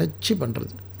 நினச்சி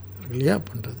பண்ணுறது இல்லையா,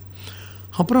 பண்ணுறது.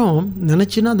 அப்புறம்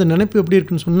நினச்சின்னா அந்த நினைப்பு எப்படி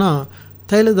இருக்குன்னு சொன்னால்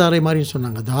தைலதாரை மாதிரின்னு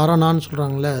சொன்னாங்க. தாரணான்னு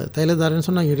சொல்கிறாங்களே, தைலதாரைன்னு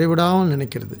சொன்னால் இடைவிடாமல்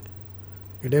நினைக்கிறது,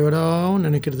 இடைவிடாமல்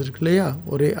நினைக்கிறது இருக்கு இல்லையா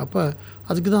ஒரே. அப்போ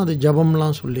அதுக்கு தான் அது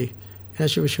ஜபம்லாம் சொல்லி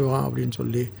சிவசிவா அப்படின்னு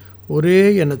சொல்லி ஒரே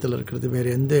எண்ணத்தில் இருக்கிறது, வேறு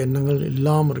எந்த எண்ணங்கள்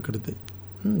இல்லாமல் இருக்கிறது.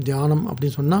 தியானம்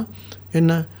அப்படின்னு சொன்னால்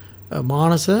என்ன,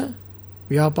 மானச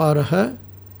வியாபாரக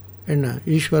என்ன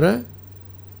ஈஸ்வர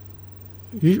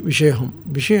விஷயம்.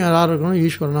 விஷயம் யாராக இருக்கணும்,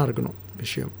 ஈஸ்வரனாக இருக்கணும்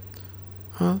விஷயம்.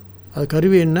 அது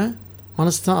கருவி என்ன,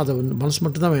 மனசு தான். அதை வந்து மனசு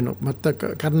மட்டும்தான் வேணும்,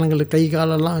 மற்ற கரணங்கள் கை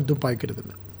காலெல்லாம் எதுவும் பாய்க்கிறது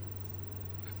இல்லை,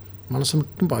 மனசை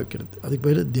மட்டும் பாய்க்கிறது. அதுக்கு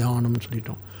பேர் தியானம்னு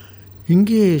சொல்லிட்டோம்.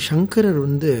 இங்கே சங்கரர்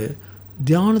வந்து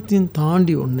தியானத்தையும்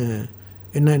தாண்டி ஒன்று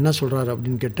என்ன சொல்கிறாரு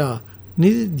அப்படின்னு கேட்டால்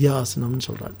நிதித்தியாசனம்னு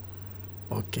சொல்கிறார்.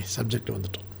 ஓகே, சப்ஜெக்ட்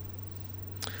வந்துட்டோம்.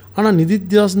 ஆனால்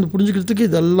நிதித்தியாசனத்தை புரிஞ்சுக்கிறதுக்கு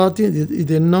இது எல்லாத்தையும்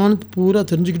இது என்னான்னு பூரா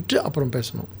தெரிஞ்சுக்கிட்டு அப்புறம்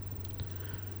பேசணும்.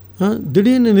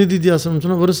 திடீர்னு நிதித்தியாசனம்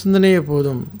சொன்னால் ஒரு சிந்தனையே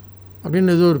போதும்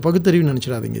அப்படின்னு ஏதோ ஒரு பகுத்தறிவு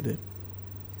நினச்சிடாதீங்க.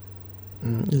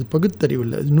 இது பகுத்தறிவு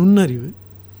இல்லை, இது நுண்ணறிவு.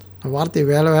 வார்த்தை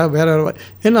வேறு.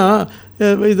 ஏன்னா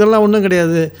இதெல்லாம் ஒன்றும்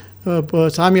கிடையாது. இப்போ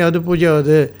சாமியாவது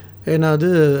பூஜையாவது ஏன்னாவது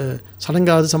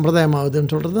சடங்காவது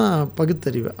சம்பிரதாயமாகுதுன்னு சொல்கிறது தான்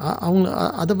பகுத்தறிவு. அவங்க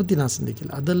அதை பற்றி நான்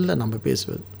சிந்திக்கல, அதெல்லாம் நம்ம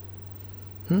பேசுவது.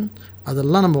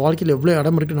 அதெல்லாம் நம்ம வாழ்க்கையில் எவ்வளோ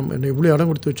இடம் இருக்குது, நம்ம எவ்வளோ இடம்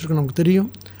கொடுத்து வச்சுருக்கோம் நமக்கு தெரியும்.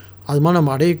 அது மாதிரி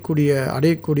நம்ம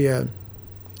அடையக்கூடிய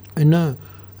என்ன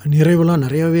நிறைவுலாம்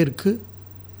நிறையாவே இருக்குது.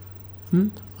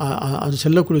 அது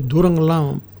செல்லக்கூடிய தூரங்கள்லாம்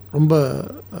ரொம்ப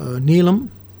நீளம்.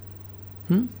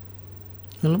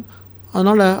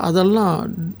 அதனால் அதெல்லாம்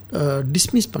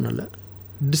டிஸ்மிஸ் பண்ணலை,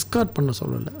 டிஸ்கார்ட் பண்ண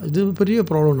சொல்லலை. இது பெரிய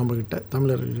ப்ராப்ளம் நம்மக்கிட்ட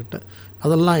தமிழர்கள்கிட்ட.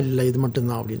 அதெல்லாம் இல்லை, இது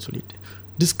மட்டும்தான் அப்படின்னு சொல்லிட்டு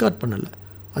டிஸ்கார்ட் பண்ணலை.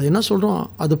 அது என்ன சொல்கிறோம்,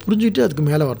 அதை புரிஞ்சுக்கிட்டு அதுக்கு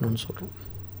மேலே வரணும்னு சொல்கிறோம்.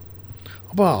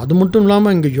 அப்போ அது மட்டும்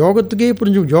இல்லாமல் இங்கே யோகத்துக்கே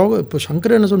யோகம் இப்போ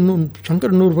சங்கர் என்ன சொல்லணும்,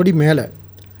 சங்கர் 100 படி மேலே.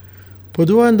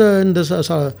 பொதுவாக இந்த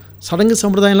சடங்கு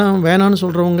சம்பிரதாயம்லாம் வேணான்னு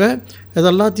சொல்கிறவங்க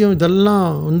இதெல்லாம்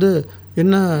வந்து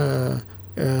என்ன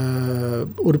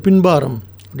ஒரு பின்பாரம்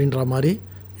அப்படின்ற மாதிரி,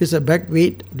 இஸ் அ பேக்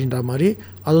வெயிட் அப்படின்ற மாதிரி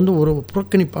அது வந்து ஒரு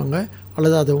புறக்கணிப்பாங்க,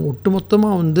 அல்லது அதை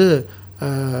ஒட்டுமொத்தமாக வந்து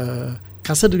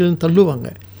கசடுகள் தள்ளுவாங்க.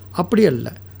 அப்படி அல்ல.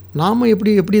 நாம்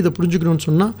எப்படி இதை புரிஞ்சுக்கணும்னு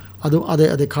சொன்னால்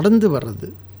அதை கடந்து வர்றது.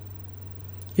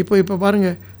 இப்போ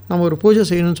பாருங்கள், நம்ம ஒரு பூஜை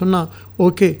செய்யணும்னு சொன்னால்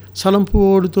ஓகே, சலம்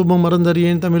பூவோடு தூபம்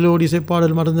மறந்தறியேன், தமிழோடு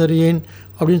இசைப்பாடல் மறந்தறியேன்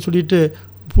அப்படின்னு சொல்லிட்டு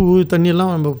பூ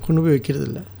தண்ணியெல்லாம் நம்ம கொண்டு போய் வைக்கிறது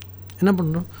இல்லை. என்ன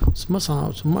பண்ணுறோம்,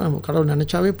 சும்மா நம்ம கடவுள்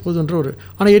நினச்சாவே போதுன்ற ஒரு.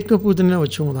 ஆனால் ஏற்கனவே பூ தண்ணியெலாம்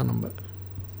வச்சவங்க தான் நம்ம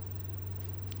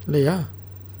இல்லையா.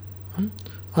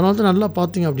 அதனால தான் நல்லா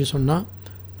பார்த்தீங்க அப்படின்னு சொன்னால்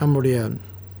நம்மளுடைய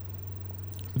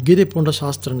கீதை போன்ற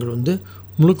சாஸ்திரங்கள் வந்து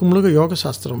முழுக்க யோக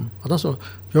சாஸ்திரம். அதான்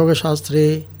யோக சாஸ்திரே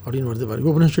அப்படின்னு வருது பாரு,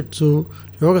 உபனிஷத்ஸு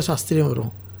யோக சாஸ்திரியம்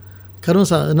வரும்.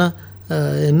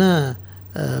 என்ன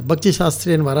பக்தி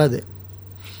சாஸ்திரேன்னு வராது,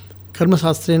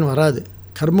 கர்மசாஸ்திரேன்னு வராது.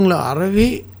 கர்மங்களை அறவே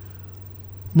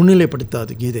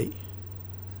முன்னிலைப்படுத்தாது கீதை.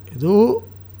 ஏதோ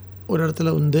ஒரு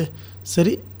இடத்துல வந்து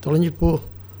சரி தொலைஞ்சி போ,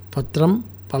 பத்திரம்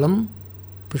பழம்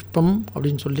புஷ்பம்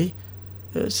அப்படின்னு சொல்லி,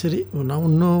 சரி நான்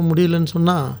இன்னும் முடியலன்னு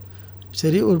சொன்னால்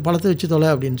சரி ஒரு பழத்தை வச்சு தொலை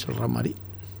அப்படின்னு சொல்கிற மாதிரி,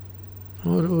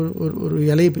 ஒரு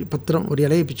இலையை பத்திரம் ஒரு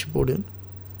இலையை பிச்சு போடு,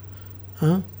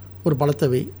 ஒரு பழத்தை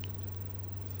வை,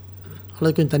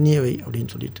 அல்லது கொஞ்சம் தண்ணியை வை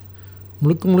அப்படின்னு சொல்லிட்டு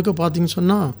முழுக்க பார்த்தீங்கன்னு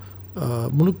சொன்னால்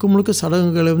முழுக்க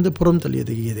சடங்குகளை வந்து புறம்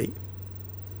தள்ளியது கீதை.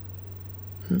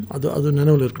 அது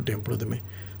நினைவில் இருக்கட்டும் எப்பொழுதுமே.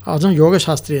 அதுதான் யோக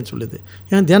சாஸ்திரியன்னு சொல்லுது.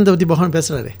 ஏன் தியானத்தை பற்றி பகவான்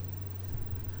பேசுகிறாரு,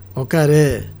 உக்காரு,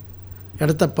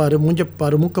 இடத்தப்பாரு,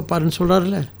 மூஞ்சப்பாரு, மூக்கப்பாருன்னு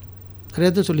சொல்கிறாருல்ல,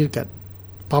 நிறைய சொல்லியிருக்கார்.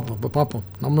 பார்ப்போம்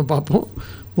நம்ம பார்ப்போம்,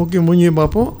 மூக்கையும் மூஞ்சியும்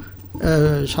பார்ப்போம்,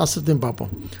 சாஸ்திரத்தையும்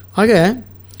பார்ப்போம். ஆக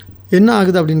என்ன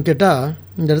ஆகுது அப்படின்னு கேட்டால்,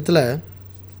 இந்த இடத்துல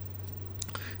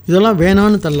இதெல்லாம்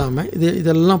வேணான்னு தள்ளாமல்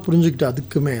இதெல்லாம் புரிஞ்சுக்கிட்டு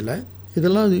அதுக்கு மேலே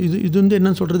இதெல்லாம் இது வந்து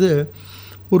என்னன்னு சொல்கிறது,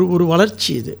 ஒரு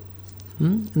வளர்ச்சி. இது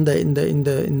இந்த இந்த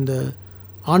இந்த இந்த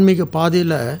ஆன்மீக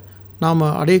பாதையில் நாம்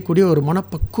அடையக்கூடிய ஒரு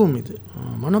மனப்பக்குவம். இது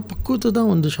மனப்பக்குவத்தை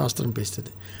தான் வந்து சாஸ்திரம்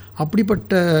பேசுது.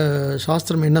 அப்படிப்பட்ட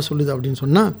சாஸ்திரம் என்ன சொல்லுது அப்படின்னு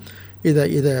சொன்னால், இதை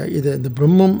இந்த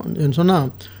பிரம்மம் சொன்னால்,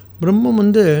 பிரம்மம்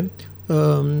வந்து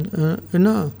என்ன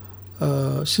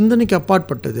சிந்தனைக்கு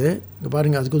அப்பாற்பட்டது. இங்கே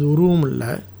பாருங்கள், அதுக்கு ஒரு உருவம்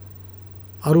இல்லை,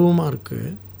 அருவமாக இருக்குது,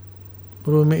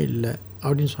 உருவமே இல்லை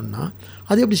அப்படின்னு சொன்னால்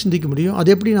அது எப்படி சிந்திக்க முடியும்? அது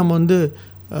எப்படி நம்ம வந்து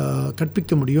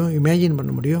கற்பிக்க முடியும், இமேஜின்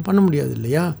பண்ண முடியும்? பண்ண முடியாது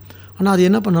இல்லையா? ஆனால் அது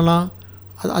என்ன பண்ணலாம்,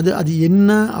 அது அது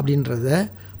என்ன அப்படின்றத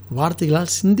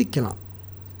வார்த்தைகளால் சிந்திக்கலாம்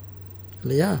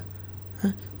இல்லையா?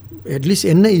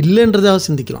 அட்லீஸ்ட் என்ன இல்லைன்றதாக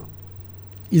சிந்திக்கலாம்.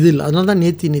 இது இல்லை, அதனால தான்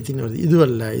நேத்தின்னு வருது. இது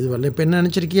வரல இப்போ என்ன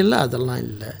நினச்சிருக்கீல்ல, அதெல்லாம்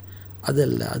இல்லை, அது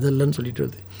இல்லைன்னு சொல்லிட்டு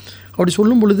வருது. அப்படி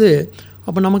சொல்லும் பொழுது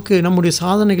அப்போ நமக்கு நம்முடைய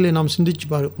சாதனைகளை நாம் சிந்திச்சு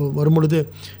வரும் பொழுது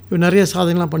நிறைய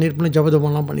சாதனைலாம் பண்ணியிருப்போம்,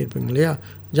 ஜபதபம்லாம் பண்ணியிருப்பீங்க இல்லையா?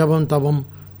 ஜபம், தபம்,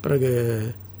 பிறகு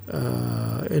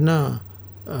என்ன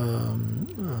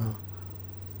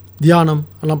தியானம்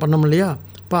எல்லாம் பண்ணோம் இல்லையா?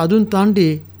 இப்போ அதுவும் தாண்டி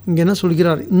இங்கே என்ன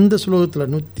சொல்கிறார் இந்த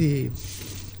ஸ்லோகத்தில்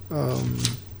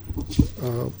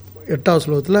 108வது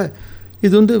ஸ்லோகத்தில்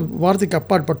இது வந்து வார்த்தைக்கு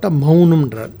அப்பாற்பட்ட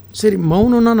மௌனம்ன்றார். சரி,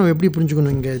 மௌனம்னா நம்ம எப்படி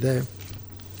புரிஞ்சுக்கணும் இங்கே இதை?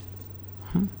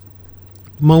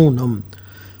 மௌனம்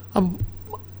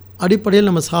அடிப்படையில்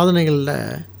நம்ம சாதனைகளில்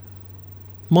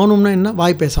மௌனம்னா என்ன?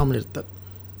 வாய் பேசாமல் இருத்தல்,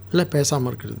 இல்லை பேசாமல்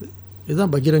இருக்கிறது.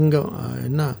 இதுதான்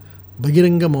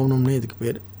பகிரங்க மௌனம்னு இதுக்கு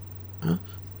பேர்.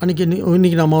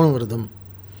 இன்றைக்கி நான் மௌன விரதம்,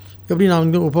 எப்படி நான்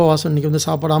வந்து உபவாசம், இன்றைக்கி வந்து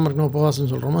சாப்பிடாமல் இருக்கணும்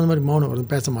உபவாசம் சொல்கிறோமோ அது மாதிரி மௌன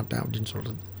விரதம், பேச மாட்டேன் அப்படின்னு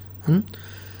சொல்கிறது.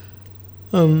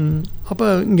 அப்போ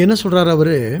இங்கே என்ன சொல்கிறார்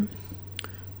அவர்?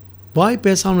 வாய்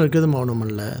பேசாமல் இருக்கிறது மௌனம்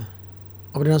அல்ல.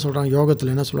 அப்படி என்ன சொல்கிறாங்க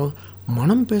யோகத்தில்? என்ன சொல்லுவாங்க?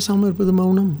 மனம் பேசாமல் இருப்பது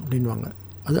மௌனம் அப்படின்வாங்க.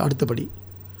 அது அடுத்தபடி.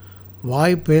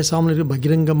 வாய் பேசாமல் இருப்பது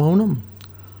பகிரங்க மௌனம்,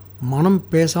 மனம்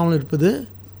பேசாமல் இருப்பது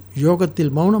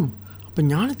யோகத்தில் மௌனம். அப்போ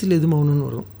ஞானத்தில் எது மௌனம்னு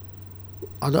வரும்?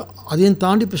 அதையும்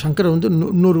தாண்டி இப்போ சங்கரர் வந்து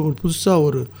இன்னொரு புதுசாக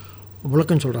ஒரு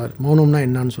விளக்கம் சொல்கிறார், மௌனம்னா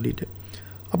என்னான்னு சொல்லிட்டு.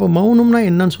 அப்போ மௌனம்னா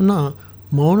என்னன்னு சொன்னால்,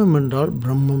 மௌனம் என்றால்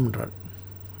பிரம்மம்ன்றார்.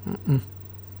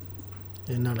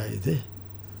 என்னடா இது,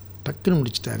 டக்குன்னு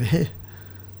முடிச்சிட்டாரு.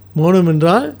 மௌனம்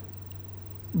என்றால்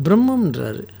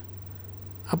பிரம்மன்றார்.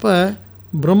 அப்போ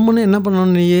பிரம்மன்னு என்ன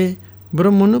பண்ணணும்? நீயே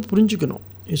பிரம்மன்னு புரிஞ்சுக்கணும்.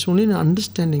 இட்ஸ் ஒன்லி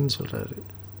அண்டர்ஸ்டாண்டிங்னு சொல்கிறாரு.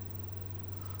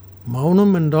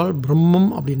 மௌனம் என்றால் பிரம்மம்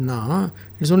அப்படின்னா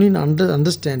இட்ஸ் ஒன்லி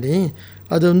அண்டர்ஸ்டாண்டிங்.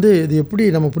 அது வந்து இது எப்படி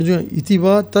நம்ம புரிஞ்சுக்கணும்?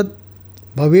 இதிவா தத்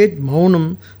பவேத் மௌனம்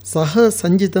சக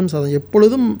சஞ்சிதம்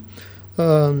சதம்.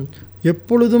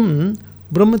 எப்பொழுதும்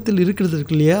பிரம்மத்தில் இருக்கிறது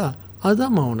இருக்கு இல்லையா,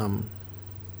 அதுதான் மௌனம்.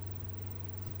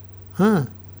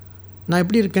 நான்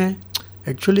எப்படி இருக்கேன்?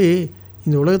 ஆக்சுவலி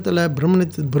இந்த உலகத்தில்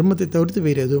பிரம்மத்தை தவிர்த்து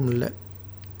வேறு எதுவும் இல்லை.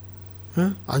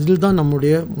 அதில் தான்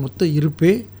நம்முடைய மொத்த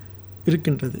இருப்பே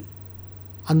இருக்கின்றது.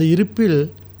 அந்த இருப்பில்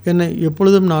என்னை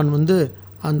எப்பொழுதும் நான் வந்து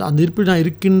அந்த இருப்பில் நான்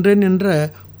இருக்கின்றேன் என்ற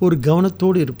ஒரு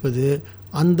கவனத்தோடு இருப்பது,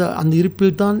 அந்த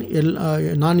இருப்பில் தான்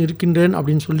நான் இருக்கின்றேன்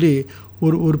அப்படின்னு சொல்லி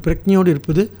ஒரு பிரக்ஞையோடு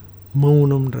இருப்பது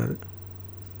மௌனம்ன்றார்.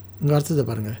 உங்கள் அர்த்தத்தை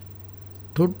பாருங்கள்,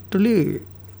 டோட்டலி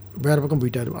வேறு பக்கம்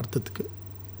போயிட்டார் அர்த்தத்துக்கு.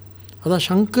 அதான்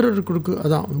சங்கரர் கொடுக்கு,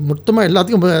 அதான் மொத்தமாக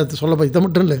எல்லாத்துக்கும் சொல்ல, இதை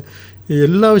மட்டும் இல்லை,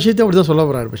 எல்லா விஷயத்தையும் அப்படி தான் சொல்ல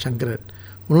போகிறார் இப்போ சங்கரர்.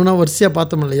 ஒன்றுனா வரிசையாக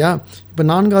பார்த்தோம் இல்லையா? இப்போ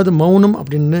 4வது மௌனம்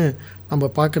அப்படின்னு நம்ம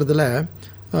பார்க்குறதுல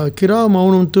கிரா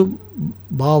மௌனம் து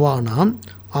பாவானாம்.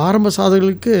 ஆரம்ப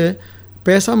சாதகர்களுக்கு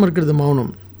பேசாமல் இருக்கிறது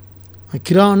மௌனம்.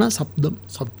 கிரான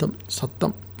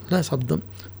சத்தம் இல்லை, சப்தம்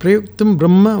பிரயுக்தம்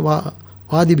பிரம்ம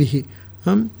வாதிபிகி.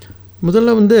 முதல்ல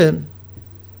வந்து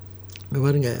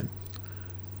பாருங்க,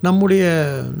 நம்முடைய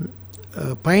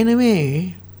பயணமே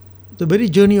the very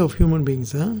journey of human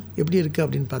beings எப்படி இருக்குது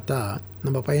அப்படின்னு பார்த்தா,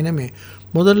 நம்ம பயணமே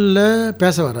முதல்ல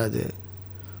பேச வராது,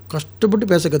 கஷ்டப்பட்டு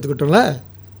பேச கற்றுக்கிட்டோம்ல,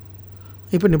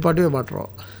 இப்போ நிப்பாட்டவே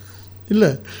மாட்டுறோம் இல்லை.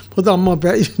 மொத்தம் அம்மா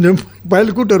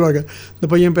பயலுக்கு கூப்பிட்டு வருவாங்க, இந்த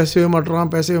பையன் பேசவே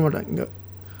மாட்டான். இங்கே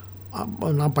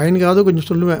நான் பையனுக்காவது கொஞ்சம்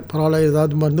சொல்லுவேன், பரவாயில்ல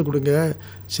ஏதாவது மருந்து கொடுங்க,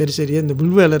 சரி இந்த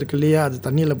புல்வேலை இருக்கு இல்லையா, அது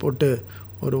தண்ணியில் போட்டு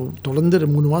ஒரு தொடர்ந்து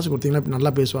 3 மாதம் கொடுத்தீங்கன்னா இப்போ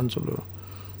நல்லா பேசுவான்னு சொல்லுவேன்.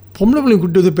 பொம்பளை பிள்ளைங்க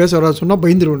கூப்பிட்டு வந்து பேச வராது சொன்னால்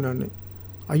பயந்துருவேன் நான்.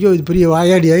 ஐயோ இது பெரிய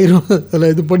வாயாடி ஆயிரும்,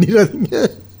 அதில் இது பண்ணிடாதீங்க,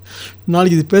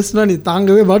 நாளைக்கு இது பேசுனா நீ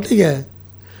தாங்கவே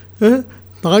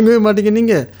மாட்டீங்க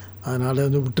நீங்கள், அதனால்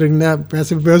வந்து விட்டுருங்கண்ணா,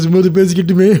 பேசும்போது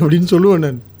பேசிக்கிட்டுமே அப்படின்னு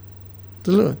சொல்லுவேன்.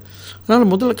 அதனால்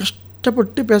முதல்ல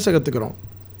கஷ்டப்பட்டு பேச கற்றுக்குறோம்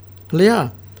இல்லையா?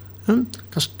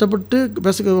 கஷ்டப்பட்டு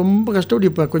ரொம்ப கஷ்டப்பட்டு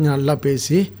இப்போ கொஞ்சம் நல்லா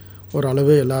பேசி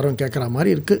ஓரளவு எல்லோரும் கேட்குற மாதிரி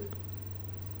இருக்குது.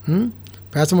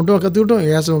 பேச மட்டும் கற்றுக்கிட்டோம்,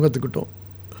 ஏசவும் கற்றுக்கிட்டோம்,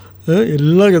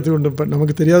 எல்லாம் கற்றுக்கிட்டோம். இப்போ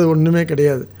நமக்கு தெரியாத ஒன்றுமே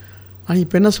கிடையாது. ஆனால்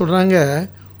இப்போ என்ன சொல்கிறாங்க,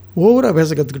 ஓவராக பேச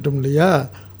கற்றுக்கிட்டோம் இல்லையா?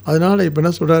 அதனால் இப்போ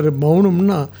என்ன சொல்கிறாரு,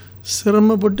 மௌனம்னா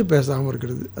சிரமப்பட்டு பேசாமல்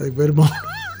இருக்கிறது, அதுக்கு பேர் மௌனம்.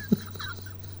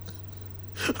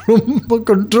 ரொம்ப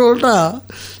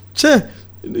கண்ட்ரோல்டாக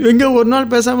எங்கே ஒரு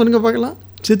நாள் பேசாமல் இருங்க பார்க்கலாம்,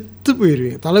 செத்து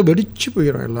போயிடுவீங்க, தலை வெடிச்சு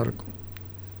போயிடும் எல்லாருக்கும்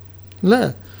இல்லை.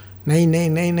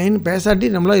 நைன்னு பேசாட்டி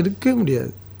நம்மளால் இருக்கவே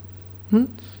முடியாது.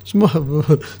 சும்மா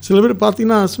சில பேர்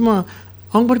பார்த்திங்கன்னா சும்மா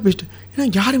அவங்க பாட்டு பேசிட்டு, ஏன்னா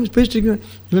யாரும் பேசிட்டு இருக்கேன்,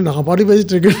 இல்லை நான் பாட்டு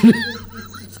பேசிகிட்டு இருக்கேன்.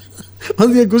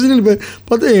 அது என் குசினில்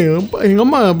பார்த்து எங்கள்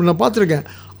அம்மா நான் பார்த்துருக்கேன்,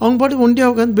 அவங்க பாட்டு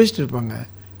ஒண்டியாக உட்காந்து பேசிட்டு இருப்பாங்க.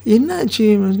 என்னாச்சு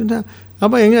கேட்டால்,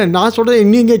 அப்போ எங்கே நான் சொல்கிறேன்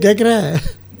நீ எங்கே கேட்குற,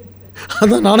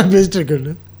 அதான் நானே பேசிகிட்டு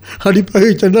இருக்கேன்னு. அடிப்பாக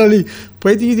சென்னாலி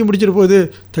பைத்தியத்தி முடிச்சிட்டு போகுது,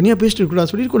 தனியாக பேசிட்டு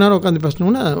இருக்கக்கூடாது சொல்லிட்டு கொஞ்ச நேரம் உட்காந்து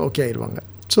பேசணுன்னா ஓகே ஆயிடுவாங்க.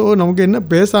 ஸோ நமக்கு என்ன,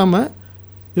 பேசாமல்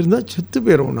இருந்தால் செத்து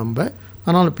போயிடுவோம் நம்ம,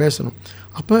 அதனால் பேசணும்.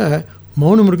 அப்போ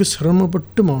மௌனம் இருக்குது,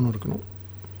 சிரமப்பட்டு மௌனம் இருக்கணும்.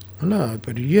 நல்லா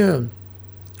பெரிய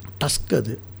டஸ்க்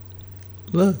அது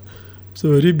இல்லை, it's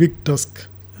very big Tusk,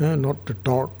 not to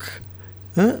talk,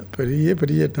 பெரிய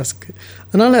பெரிய டஸ்க்கு.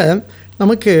 அதனால்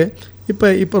நமக்கு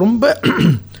இப்போ ரொம்ப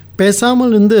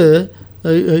பேசாமல்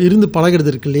இருந்து பழகிறது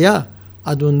இருக்கு இல்லையா,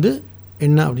 அது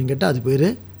என்ன அப்படின்னு கேட்டால் அது பேர்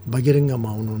பகிரங்க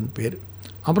மௌனம்னு பேர்.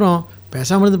 அப்புறம்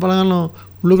பேசாமல் இருந்து பழகணும்,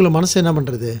 உள்ளுக்குள்ளே மனசு என்ன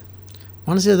பண்ணுறது,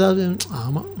 மனசு ஏதாவது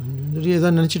ஆமாம்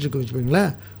ஏதாவது நினச்சிட்டு இருக்க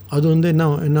வச்சுப்பீங்களேன், அது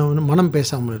என்ன மனம்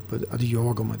பேசாமல் இருப்பது, அது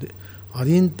யோகம்.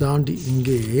 அதையும் தாண்டி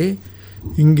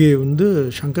இங்கே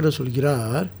சங்கரர்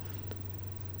சொல்கிறார்,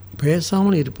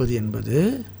 பேசாமல் இருப்பது என்பது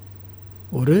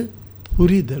ஒரு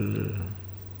புரிதல்.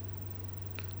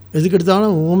 எதுக்கு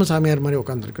எடுத்தாலும் ஓம சாமியார் மாதிரி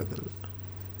உட்காந்துருக்கிறது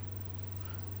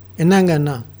என்னங்க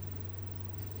என்ன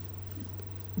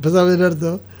பேசாமல்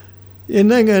அர்த்தம்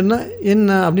என்னங்க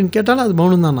என்ன அப்படின்னு கேட்டாலும் அது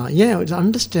மௌனம் தானா, ஏன்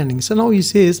understanding. So now he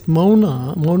says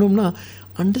மௌனம்னா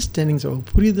understanding,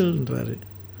 புரிதல்ன்றாரு.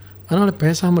 அதனால்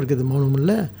பேசாமல் இருக்கிறது மௌனம்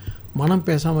இல்லை, மனம்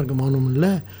பேசாமல் இருக்க மௌனம்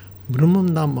இல்லை,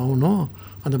 பிரம்மம் தான் மௌனம்.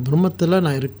 அந்த பிரம்மத்தில்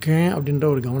நான் இருக்கேன் அப்படின்ற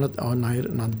ஒரு கவனத்தை,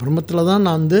 நான் அந்த பிரம்மத்தில் தான்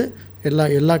நான்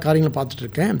எல்லா காரியங்களும்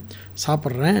பார்த்துட்ருக்கேன்,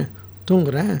 சாப்பிட்றேன்,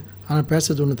 தூங்குறேன். ஆனால்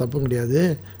பேசுறது ஒன்றும் தப்பு கிடையாது,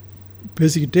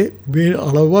 பேசிக்கிட்டே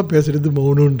அளவாக பேசுகிறது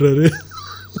மௌனன்றாரு.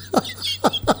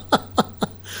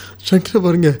 சங்கர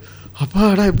பாருங்க,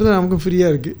 அப்பாடா இப்போ தான் நமக்கும்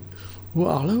ஃப்ரீயாக இருக்குது. ஓ,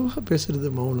 அளவாக பேசுகிறது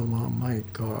மௌனமா, மை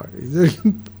காட். இது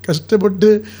கஷ்டப்பட்டு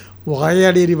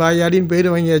வாயாடின்னு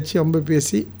பேர் வாங்கியாச்சு, ரொம்ப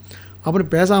பேசி அப்புறம்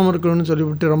பேசாமல் இருக்கணும்னு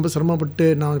சொல்லிவிட்டு ரொம்ப சிரமப்பட்டு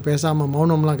நான் பேசாமல்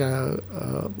மௌனம்லாம்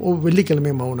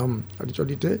வெள்ளிக்கிழமை மௌனம் அப்படி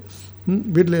சொல்லிவிட்டு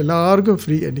வீட்டில் எல்லாருக்கும்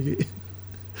ஃப்ரீ அன்றைக்கி.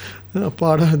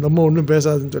 அப்பாடா நம்ம ஒன்றும்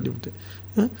பேசாதுன்னு சொல்லிவிட்டு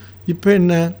இப்போ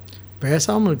என்ன,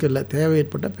 பேசாமல் இருக்கல, தேவை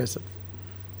ஏற்பட்டால் பேசுறது.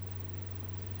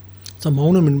 ஸோ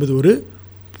மௌனம் என்பது ஒரு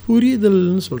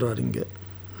புரிதல்னு சொல்கிறாரு இங்கே.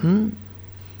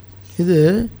 இது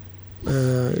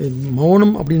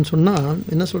மௌனம் அப்படின்னு சொன்னால்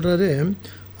என்ன சொல்கிறாரு,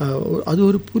 அது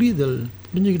ஒரு புரிதல்,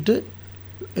 புரிஞ்சுக்கிட்டு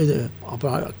இது. அப்போ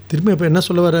திரும்ப இப்போ என்ன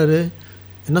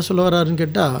சொல்ல வர்றாருன்னு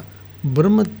கேட்டால்,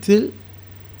 பிரம்மத்தில்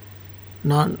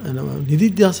நான்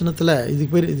நிதித்தியாசனத்தில்,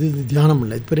 இதுக்கு பேர் இது தியானம்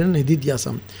இல்லை, இது பேர் என்ன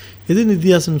நிதித்தியாசம். எது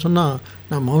நிதித்தியாசனம் சொன்னால்,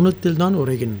 நான் மௌனத்தில் தான்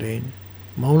உரைகின்றேன்,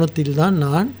 மௌனத்தில் தான்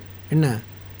நான்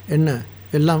என்ன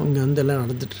எல்லாம் இங்கே எல்லாம்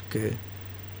நடந்துகிட்ருக்கு,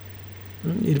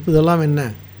 இருப்பதெல்லாம் என்ன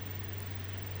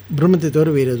பிரம்மத்தை தவிர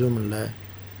வேறு எதுவும் இல்லை,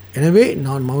 எனவே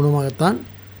நான் மௌனமாகத்தான்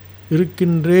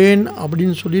இருக்கின்றேன்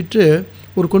அப்படின்னு சொல்லிட்டு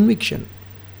ஒரு கன்விக்ஷன்.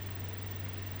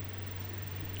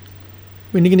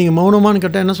 இன்றைக்கி நீங்கள் மௌனமானு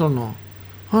கேட்டால் என்ன சொல்லணும்,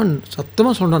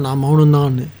 சத்தமாக சொல்கிறேன் நான்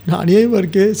மௌனம்தான்னு. நான் அநியாயமாக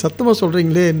இருக்கேன், சத்தமாக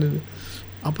சொல்கிறீங்களே என்ன.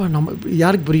 அப்போ நம்ம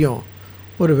யாருக்கு புரியும்,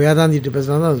 ஒரு வேதாந்திட்டு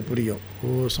பேசுனா தான் அது புரியும்.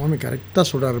 ஓ, சுவாமி கரெக்டாக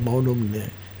சொல்கிறாரு மௌனம்னு.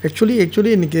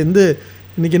 ஆக்சுவலி இன்றைக்கி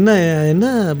என்ன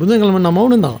புதன்கிழமை நான்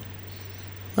மௌனம் தான்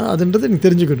அதுன்றது எனக்கு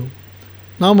தெரிஞ்சுக்கணும்.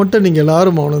 நான் மட்டும் நீங்கள்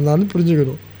எல்லோரும் மௌனம் தான்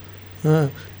புரிஞ்சுக்கணும்.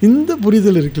 இந்த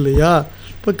புரிதல் இருக்கு இல்லையா.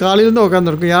 இப்போ காலையிலேருந்து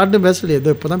உட்காந்துருக்கோம், யார்ட்டும் பேசலையே, ஏதோ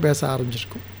இப்போ தான் பேச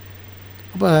ஆரம்பிச்சிருக்கோம்.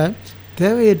 அப்போ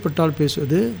தேவை ஏற்பட்டால்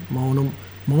பேசுவது மௌனம்.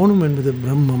 மௌனம் என்பது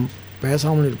பிரம்மம்,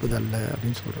 பேசாமல் இருப்பது அல்ல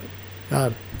அப்படின்னு சொல்கிறார்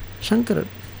யார்,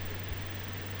 சங்கரர்.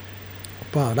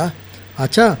 அப்பாடா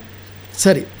ஆச்சா.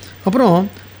 சரி, அப்புறம்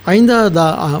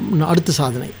 5வது அடுத்த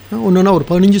சாதனை ஒன்றுன்னா ஒரு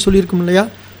 15 சொல்லியிருக்கோம் இல்லையா.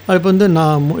 அது இப்போ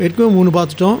நான் ஏற்கனவே 3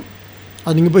 பார்த்துட்டோம்,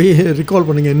 அது நீங்கள் போய் ரிகால்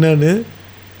பண்ணுங்கள் என்னன்னு.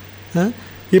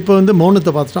 இப்போ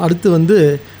மௌனத்தை பார்த்துட்டோம். அடுத்து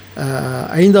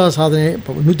 5வது சாதனை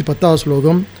 110வது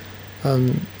ஸ்லோகம்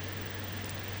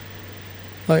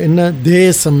என்ன,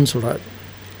 தேசம்னு சொல்கிறார்.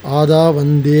 ஆதா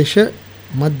வந்தேஷ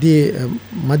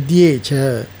மத்தியே ச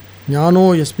ஞானோ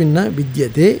யஸ்மின்ன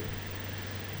வித்யதே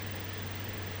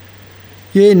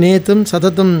ஏ நேத்தம்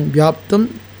சததம் வியாப்தம்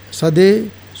சதே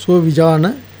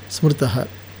சோவிஜான ஸ்மிருதः.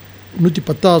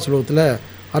 110வது ஸ்லோகத்தில்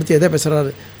அடுத்து எதை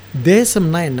பேசுகிறாரு,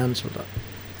 தேசம்னா என்னன்னு சொல்கிறார்.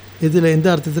 இதில் எந்த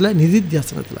அர்த்தத்தில்,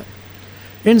 நிதித்தியாசனத்தில்.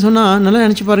 ஏன்னு சொன்னால் நல்லா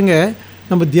நினச்சி பாருங்கள்,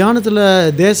 நம்ம தியானத்தில்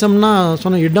தேசம்னா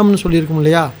சொன்ன இடம்னு சொல்லியிருக்கோம்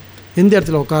இல்லையா. எந்த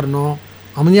இடத்துல உட்காரணும்,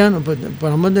 அமைதியான. இப்போ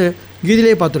நம்ம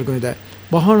கீதையிலே பார்த்துருக்கோம் இதை.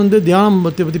 பகவான் தியானம்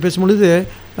பற்றி பேசும்பொழுது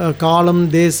காலம்,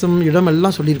 தேசம், இடம்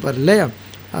எல்லாம் சொல்லியிருப்பார் இல்லையா.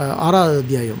 6வது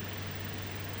அத்தியாயம்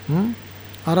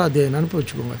 6வது அத்தியாயம் அனுப்பி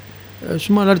வச்சுக்கோங்க,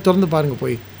 சும்மா எல்லாரும் திறந்து பாருங்கள்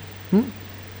போய்.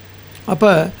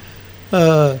 அப்போ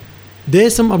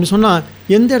தேசம் அப்படின்னு சொன்னால்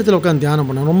எந்த இடத்துல உட்காந்து தியானம்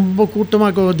பண்ணோம். ரொம்ப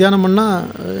கூட்டமாக தியானம் பண்ணால்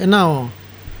என்ன ஆகும்?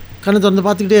 கண்ணை திறந்து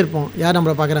பார்த்துக்கிட்டே இருப்போம், யார்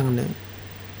நம்மளை பார்க்குறாங்கன்னு.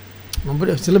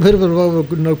 நம்ம சில பேர்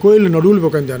கோயில் நடுவில்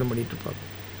உட்காந்து தியானம் பண்ணிகிட்டு இருப்பாங்க.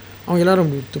 அவங்க எல்லோரும்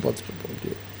அப்படி உத்து பார்த்துட்டு இருப்போம்,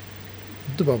 அப்படியே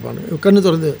உத்து பார்ப்பாங்க. கண்ணு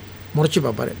திறந்து முறைச்சி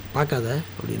பார்ப்பாரு, பார்க்காத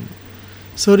அப்படின்னு.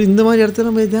 சரி, இந்த மாதிரி இடத்துல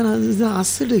நம்ம தியானம் அது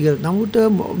அசடுகள் நம்மகிட்ட.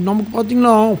 நமக்கு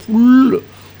பார்த்திங்களா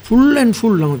ஃபுல் அண்ட்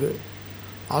ஃபுல் நமக்கு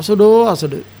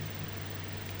அசடு.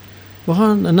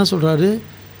 பகவான் என்ன சொல்கிறாரு?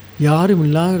 யாரும்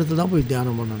இல்லாத இடத்துல தான் போய்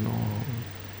தியானம் பண்ணணும்.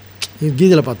 இது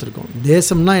கீதையில் பார்த்துருக்கோம்.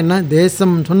 தேசம்னா என்ன?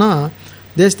 தேசம் சொன்னால்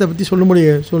தேசத்தை பற்றி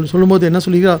சொல்லும்போது என்ன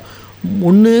சொல்லிக்கிறா?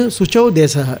 ஒன்று சுச்சவ்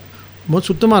தேச,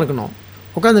 சுத்தமாக இருக்கணும்.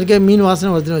 உட்காந்துருக்கேன் மீன்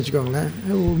வாசனை வருதுன்னு வச்சுக்கோங்களேன்,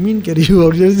 மீன் கறி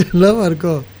அப்படின்னு எல்லாமே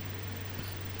இருக்கும்.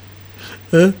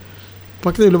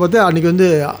 பக்கத்து வீட்டில் பார்த்தா அன்றைக்கி வந்து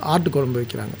ஆட்டு குழம்பு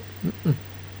வைக்கிறாங்க,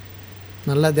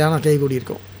 நல்லா தியானம் கை கூடி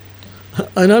இருக்கும்.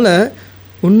 அதனால்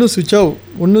ஒன்று சுவிட்சவ்,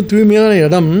 ஒன்று தூய்மையான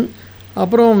இடம்.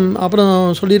 அப்புறம்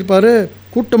சொல்லியிருப்பார்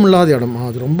கூட்டம் இல்லாத இடம்,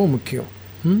 அது ரொம்ப முக்கியம்.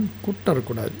 கூட்டம்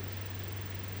இருக்கக்கூடாது.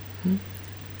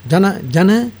 ஜன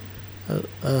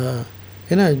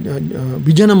ஏன்னா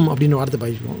விஜனம் அப்படின்னு வார்த்தை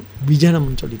பாய்ச்சிருக்கோம்.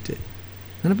 விஜனம்னு சொல்லிட்டு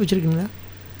நினைப்பு வச்சுருக்கீங்களா?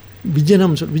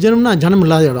 விஜனம்னா ஜனம்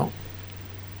இல்லாத இடம்.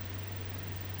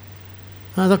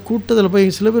 அதான் கூட்டத்தில் போய்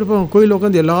சில பேர் இப்போ கோயிலில்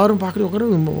உட்காந்து எல்லோரும் பார்க்குறது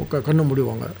உட்கார கண்ணை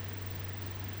மூடிவாங்க.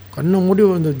 கண்ணை மூடி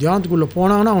இந்த தியானத்துக்குள்ளே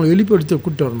போனாங்கன்னா அவங்களை எழுப்பி எடுத்து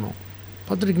கூப்பிட்டு வரணும்.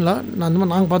 பார்த்துருக்கீங்களா? நான் அந்த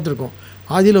மாதிரி நாங்கள் பார்த்துருக்கோம்.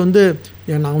 ஆதியில் வந்து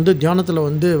நான் வந்து தியானத்தில்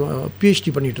வந்து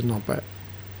பிஹெச்டி பண்ணிகிட்டு இருந்தோம். அப்போ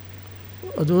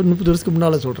அது ஒரு 30 வருஷத்துக்கு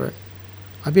முன்னால் சொல்கிறேன்.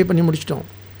 அப்பயே பண்ணி முடிச்சிட்டோம்.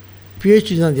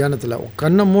 பிஹெச்டி தான் தியானத்தில்.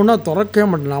 கண்ணை மூணா திறக்கவே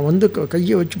மாட்டேன். நான் வந்து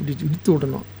கையை வச்சு இப்படி இழுத்து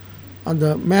விடணும். அந்த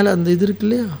மேலே அந்த இது இருக்கு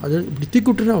இல்லையா, அது இப்படி தூக்கி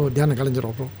விட்டுனா தியானம்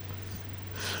கலைஞ்சிரும். அப்புறம்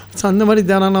ஸோ அந்த மாதிரி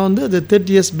தியானம்னா வந்து அது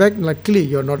 30 years back. Luckily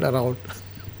you're not around.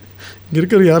 இங்கே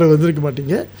இருக்கிற யாரும் வந்திருக்க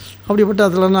மாட்டீங்க. அப்படிப்பட்ட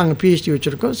அதில் நாங்கள் பிஹெச்டி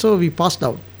வச்சுருக்கோம். So we passed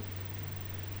out.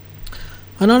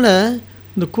 அதனால்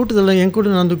இந்த கூட்டத்தில் என் கூட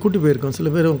நான் வந்து கூட்டி போயிருக்கோம். சில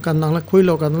பேர் உட்காந்தாங்களா,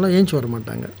 கோயிலில் உட்காந்தாலும் ஏஞ்சி வர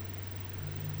மாட்டாங்க.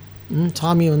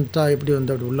 சாமி வந்துட்டா எப்படி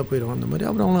வந்து அப்படி உள்ளே போயிடுவோம் அந்த மாதிரி.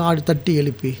 அப்புறம் அவங்க ஆடி தட்டி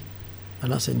எழுப்பி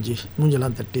அதெல்லாம் செஞ்சு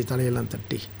மூஞ்செல்லாம் தட்டி தலையெல்லாம்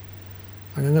தட்டி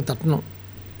அங்கங்கே தட்டணும்.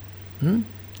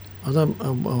 அதான்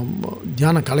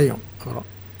தியானம் கலையும். அப்புறம்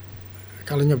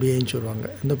கலைஞ்சு அப்படியே ஏஞ்சி வருவாங்க.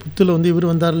 இந்த புத்தில் வந்து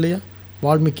இவர் வந்தார் இல்லையா,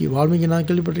 வால்மீகி நான்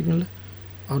கேள்விப்பட்டிருக்கீங்கள.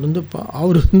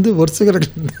 அவர் வந்து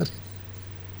வருஷக்கணக்கில் இருந்தார்.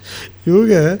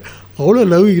 இவங்க அவ்வளோ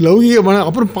லௌகிகமான.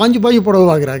 அப்புறம் பாஞ்சு புடவை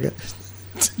வாங்குறாங்க.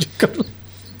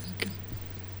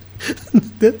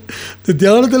 இந்த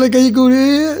தியானத்தில் கைக்கு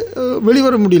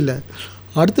வெளிவர முடியல.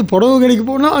 அடுத்து புடவை கடைக்கு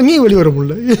போனால் அங்கேயும் வெளிவர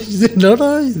முடியல. இது என்னடா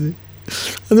இது?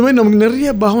 அந்த மாதிரி நமக்கு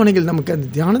நிறைய பாவனைகள். நமக்கு அந்த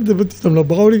தியானத்தை பற்றி நம்மளை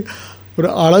பாவனை ஒரு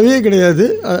அளவே கிடையாது.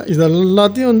 இது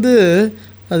எல்லாத்தையும் வந்து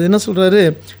அது என்ன சொல்கிறாரு,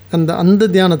 அந்த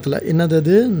தியானத்தில் என்னது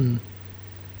அது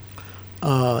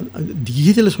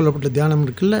கீதையில் சொல்லப்பட்ட தியானம்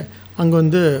இருக்குல்ல, அங்கே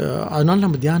வந்து அதனால்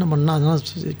நம்ம தியானம் பண்ணால் அதனால்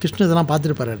கிருஷ்ணன் இதெல்லாம்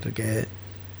பார்த்துருப்பாருக்கு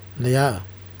இல்லையா.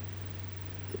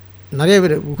 நிறைய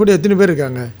பேர் கூட எத்தனை பேர்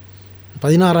இருக்காங்க?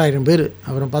 16,000 பேர்.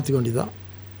 அப்புறம் பார்த்துக்க வேண்டியதான்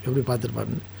எப்படி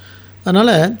பார்த்துருப்பாருன்னு.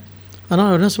 அதனால்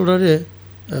அவர் என்ன சொல்கிறாரு,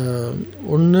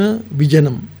 ஒன்று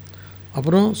விஜனம்,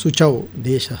 அப்புறம் சுச்சவ்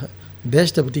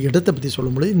தேசத்தை பற்றி இடத்தை பற்றி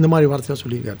சொல்லும்போது இந்த மாதிரி வார்த்தையாக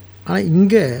சொல்லியிருக்காரு. ஆனால்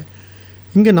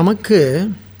இங்கே நமக்கு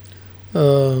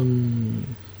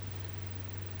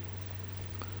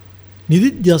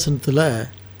நிதித்தியாசனத்தில்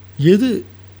எது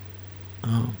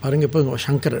பாருங்கள், இப்போ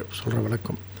சங்கரர் சொல்கிற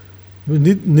விளக்கம்,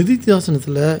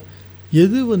 நிதித்தியாசனத்தில்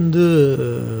எது வந்து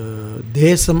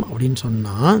தேசம் அப்படின்னு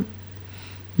சொன்னால்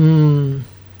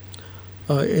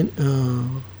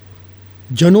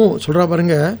ஜனோ சொல்கிறா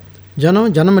பாருங்க.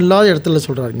 ஜனம் இல்லாத இடத்துல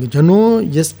சொல்கிறாரு இங்கே. ஜனோ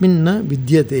எஸ்மின்ன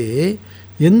வித்யதே,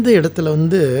 எந்த இடத்துல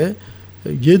வந்து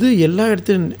எது எல்லா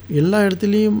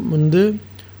இடத்துலையும் வந்து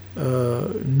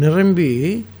நிரம்பி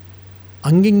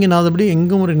அங்கிங்கனாதபடி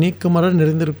எங்கும் ஒரு நீக்கமர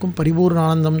நிறைந்திருக்கும் பரிபூர்ண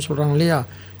ஆனந்தம்னு சொல்கிறாங்க இல்லையா.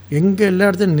 எங்கே எல்லா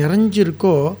இடத்துலையும்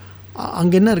நிறைஞ்சிருக்கோ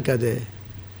அங்கே என்ன இருக்காது?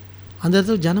 அந்த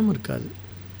இடத்துல ஜனம் இருக்காது.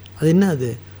 அது என்ன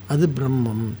அது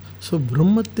பிரம்மம். ஸோ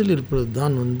பிரம்மத்தில் இருப்பது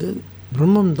தான் வந்து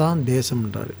பிரம்மம் தான்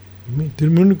தேசம்ன்றார்.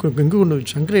 திரும்பி எங்கே கொண்டு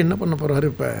சங்கரன் என்ன பண்ண போகிறாரு?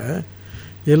 இப்போ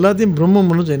எல்லாத்தையும் பிரம்மம்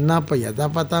பண்ணு என்னப்பா எதை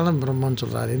பார்த்தாலும் பிரம்மன்னு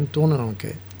சொல்கிறாருன்னு தோணும்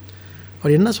நமக்கு.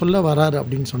 அவர் என்ன சொல்ல வராரு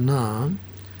அப்படின்னு சொன்னால்,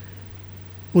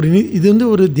 இது வந்து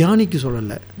ஒரு தியானிக்கு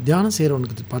சொல்லலை, தியானம்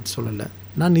செய்கிறவனுக்கு பார்த்து சொல்லலை.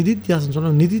 நான் நிதித்தியாசன்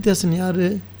சொல்ல. நிதித்தியாசன் யார்?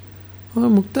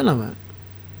 அவன் முக்தன். அவன்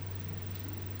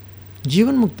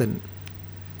ஜீவன் முக்தன்.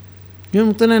 ஜீவன்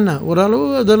முக்தன் என்ன ஓரளவு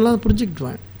அதெல்லாம்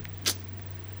புரிஞ்சுக்கிட்டுவேன்.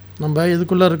 நம்ம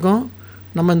எதுக்குள்ளே இருக்கோம்?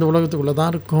 நம்ம இந்த உலகத்துக்குள்ளே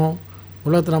தான் இருக்கோம்.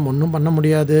 உலகத்தை நம்ம ஒன்றும் பண்ண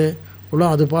முடியாது.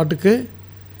 உலகம் அது பாட்டுக்கு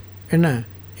என்ன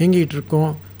எங்கிட்டு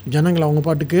இருக்கோம். ஜனங்கள் அவங்க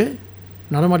பாட்டுக்கு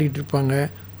நடமாடிக்கிட்டு இருப்பாங்க.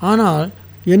 ஆனால்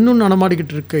இன்னும்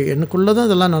நடமாடிக்கிட்டு இருக்கு, எனக்குள்ளே தான்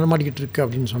இதெல்லாம் நடமாடிக்கிட்டு இருக்கு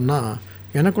அப்படின்னு சொன்னால்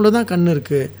எனக்குள்ளே தான் கண்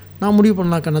இருக்குது, நான் முடிவு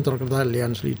பண்ணலாம் கண்ணை திறக்கிறதா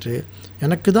இல்லையான்னு சொல்லிட்டு,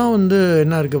 எனக்கு தான் வந்து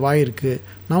என்ன இருக்குது, வாய் இருக்குது,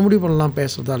 நான் முடிவு பண்ணலாம்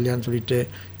பேசுகிறதா இல்லையான்னு சொல்லிட்டு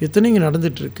எத்தனை இங்கே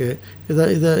நடந்துகிட்ருக்கு.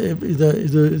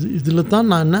 இதில் தான்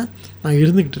நான்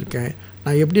இருந்துக்கிட்டு இருக்கேன்.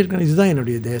 நான் எப்படி இருக்கேன், இதுதான்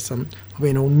என்னுடைய தேசம். அப்போ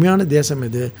என்ன உண்மையான தேசம்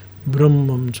எது?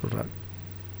 பிரம்மம்னு சொல்கிறார்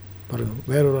பாருங்க.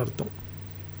 வேறொரு அர்த்தம்.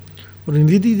 ஒரு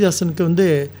நிதித்தியாசனுக்கு வந்து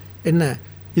என்ன,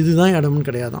 இதுதான் இடம்னு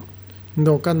கிடையாதான்.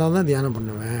 இங்கே உட்காந்தா தான் தியானம்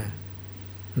பண்ணுவேன்,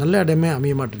 நல்ல இடமே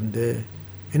அமைய மாட்டேருந்து,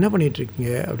 என்ன பண்ணிகிட்ருக்கீங்க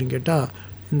அப்படின்னு கேட்டால்,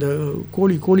 இந்த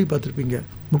கோழி பார்த்துருப்பீங்க,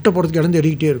 முட்டை போடுறதுக்கு இடம்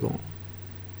தேடிக்கிட்டே இருக்கும்.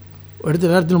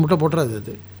 எடுத்த நேரத்தில் முட்டை போட்டுறாது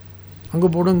அது. அங்கே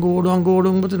போடும், அங்கே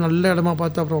ஓடும்போது நல்ல இடமா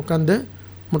பார்த்து அப்புறம் உட்காந்து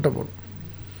முட்டை போடும்.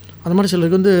 அந்த மாதிரி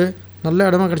சிலருக்கு வந்து நல்ல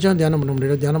இடமா கிடச்சா தியானம் பண்ண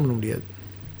முடியாது.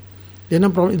 என்ன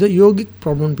ப்ராப்ளம்? இது யோகிக்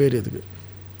ப்ராப்ளம்னு பேர். இதுக்கு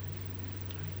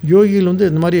யோகிகள் வந்து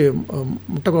இந்த மாதிரி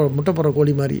முட்டை போடுற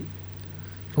கோழி மாதிரி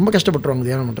ரொம்ப கஷ்டப்பட்டுருவாங்க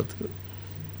தியானம் பண்ணுறதுக்கு.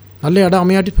 நல்ல இடம்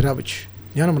அமையாட்டி பிராபிச்சு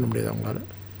தியானம் பண்ண முடியாது அவங்களால.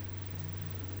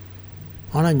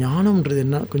 ஆனால் ஞானம்ன்றது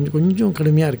என்ன, கொஞ்சம்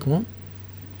கடுமையாக இருக்கும்,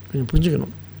 கொஞ்சம்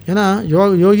புரிஞ்சுக்கணும். ஏன்னா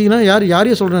யோகினா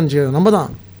யாரையும் சொல்கிறேன்னு நினச்சிக்கிறேன். நம்ம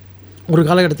தான் ஒரு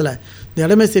காலகட்டத்தில் இந்த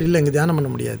இடமே சரியில்லை, இங்கே தியானம்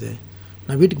பண்ண முடியாது,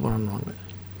 நான் வீட்டுக்கு போகணுன்னுவாங்க.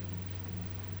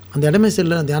 அந்த இடமே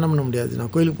சரியில்லை, நான் தியானம் பண்ண முடியாது,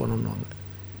 நான் கோயிலுக்கு போகணுன்னுவாங்க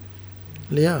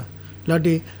இல்லையா?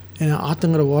 இல்லாட்டி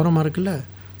ஆற்றுங்கிற ஓரமாக இருக்குல்ல,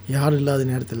 யாரும் இல்லாத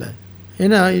நேரத்தில்.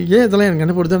 ஏன்னா ஏன் இதெல்லாம் எனக்கு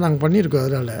என்ன பொறுத்த நாங்கள் பண்ணியிருக்கோம்.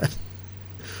 அதனால்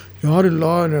யாரும்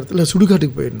இல்லாத நேரத்தில்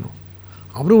சுடுகாட்டுக்கு போயிடணும்.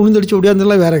 அப்புறம் உளுந்தடிச்சு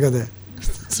ஓடியாந்தெல்லாம் வேறு கதை.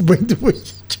 பயந்து போய்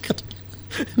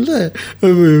இல்லை,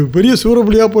 பெரிய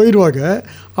சூறப்புலியாக போயிடுவாங்க.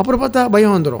 அப்புறம் பார்த்தா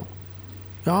பயம் வந்துடும்.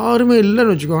 யாருமே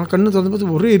இல்லைன்னு வச்சுக்கோங்க, கண்ணு திறந்து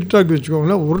பார்த்து ஒரே இருட்டாக்கி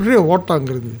வச்சுக்கோங்களேன், ஒரே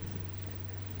ஓட்டாங்கிறது.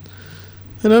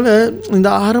 அதனால் இந்த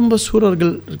ஆரம்ப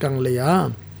சூரர்கள் இருக்காங்க இல்லையா,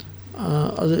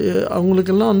 அது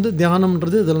அவங்களுக்கெல்லாம் வந்து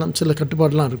தியானம்ன்றது இதெல்லாம் சில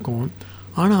கட்டுப்பாடெலாம் இருக்கும்.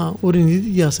 ஆனால் ஒரு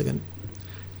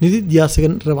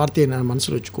நிதித்தியாசகன்ற வார்த்தையை நான்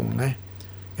மனசில் வச்சுக்கோங்களேன்.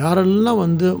 யாரெல்லாம்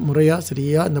வந்து முறையாக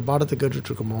சரியாக இந்த பாடத்தை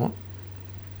கேட்டுட்ருக்கோமோ,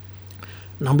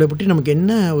 நம்மளை பற்றி நமக்கு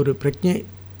என்ன ஒரு பிரஜை,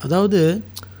 அதாவது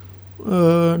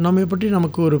நம்மை பற்றி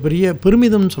நமக்கு ஒரு பெரிய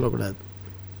பெருமிதம்னு சொல்லக்கூடாது.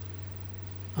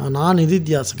 நான்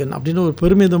நிதித்தியாசகன் அப்படின்னு ஒரு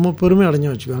பெருமை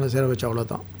அடைஞ்சு வச்சுக்கோங்க, சேர வச்சு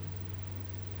அவ்வளோதான்.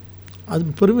 அது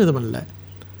பெருமிதம் இல்லை.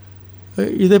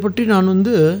 இதை பற்றி நான்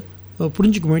வந்து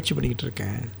புரிஞ்சுக்க முயற்சி பண்ணிக்கிட்டு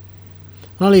இருக்கேன்.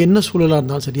 அதனால் என்ன சூழலாக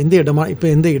இருந்தாலும் சரி, எந்த இடமா, இப்போ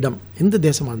எந்த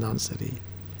தேசமாக இருந்தாலும் சரி,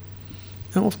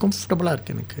 கம்ஃபர்டபுளாக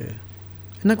இருக்குது. எனக்கு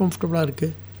என்ன கம்ஃபர்டபுளாக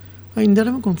இருக்குது? இந்த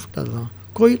இடமும் கம்ஃபர்டபுள் தான்,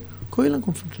 கோயிலும்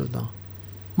கம்ஃபர்டபுள் தான்,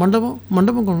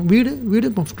 மண்டபம் வீடு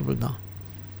கம்ஃபர்டபுள் தான்.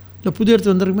 இல்லை புது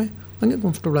இடத்துல வந்துருக்குமே அங்கே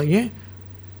கம்ஃபர்டபுளாக. ஏன்?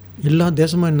 எல்லா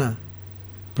தேசமும் என்ன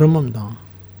பிரம்மம் தான்.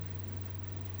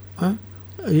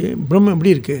 பிரம்மம்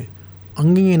எப்படி இருக்குது?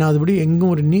 அங்கங்கே நான் அதுபடி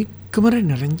எங்கும் ஒரு நீக்கமறை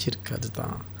நிறைஞ்சிருக்கு.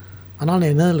 அதுதான். ஆனால்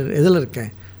நான் எதில்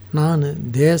இருக்கேன்? நான்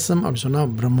தேசம் அப்படி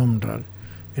சொன்னால் பிரம்மன்றார்.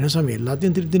 என்ன சாமி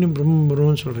எல்லாத்தையும் திருப்பி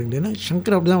பிரம்மன்னு சொல்கிறீங்க? ஏன்னா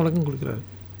சங்கர் அப்படி தான் விளக்கம் கொடுக்குறாரு.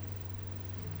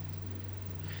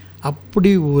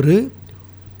 அப்படி ஒரு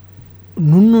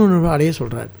நுண்ணுணர்வை அடைய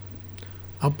சொல்கிறார்.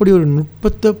 அப்படி ஒரு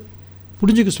நுட்பத்தை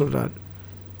புரிஞ்சுக்க சொல்கிறார்.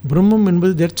 பிரம்மம்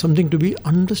என்பது that something to be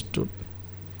understood,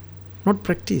 not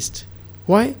practised.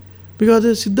 Why? Because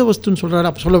சித்த வஸ்துன்னு சொல்கிறாரு.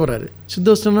 அப்போ சொல்ல வர்றாரு, சித்த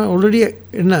வஸ்துன்னா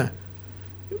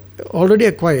ஆல்ரெடி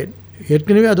அக்வயர்ட்,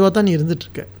 ஏற்கனவே அதுவாக தான் நீ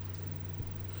இருந்துகிட்ருக்க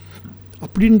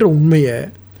அப்படின்ற உண்மையை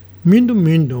மீண்டும்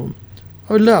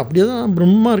இல்லை அப்படியே தான்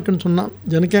பிரம்மா இருக்குன்னு சொன்னால்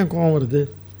எனக்கே கோபம் வருது,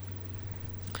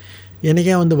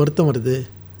 எனக்கே வந்து வருத்தம் வருது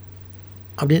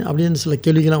அப்படின்னு சில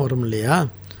கேள்விகள்லாம் வரும் இல்லையா?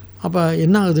 அப்போ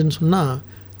என்ன ஆகுதுன்னு சொன்னால்,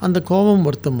 அந்த கோபம்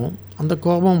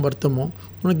வருத்தமும்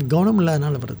உனக்கு கவனம்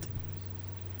இல்லாதனால வருது.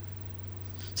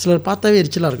 சிலர் பார்த்தாவே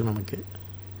எரிச்சலாக இருக்கும் நமக்கு,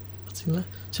 சரிங்களா?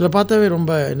 சிலர் பார்த்தாவே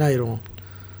ரொம்ப என்ன ஆயிரும்,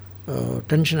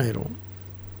 டென்ஷன் ஆயிரும்.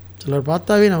 சிலர்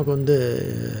பார்த்தாவே நமக்கு வந்து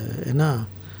என்ன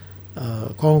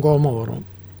கோபமாக வரும்.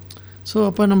 ஸோ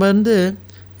அப்போ நம்ம வந்து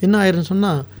என்ன ஆயிருன்னு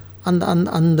சொன்னால், அந்த அந்த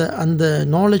அந்த அந்த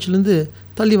நாலேஜ்லேருந்து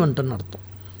தள்ளி வந்துட்டோன்னு அர்த்தம்.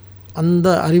 அந்த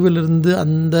அறிவிலிருந்து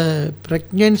அந்த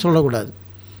பிரக்ஞைன்னு சொல்லக்கூடாது.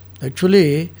 ஆக்சுவலி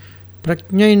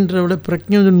பிரக்ஞைன்ற விட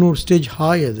பிரக்ஞை வந்து இன்னொரு ஸ்டேஜ்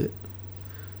ஹாய். அது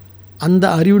அந்த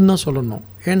அறிவுன்னு தான் சொல்லணும்.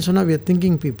 ஏன்னு சொன்னால் we are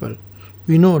thinking people.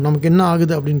 we know நமக்கு என்ன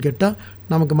ஆகுது அப்படின்னு கேட்டால்,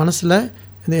 நமக்கு மனசில்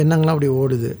இந்த எண்ணங்கள்லாம் அப்படி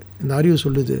ஓடுது. இந்த அறிவு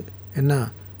சொல்லுது, என்ன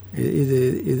இது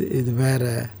இது இது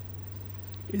வேறு,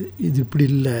 இது இப்படி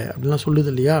இல்லை அப்படிலாம் சொல்லுது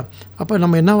இல்லையா? அப்போ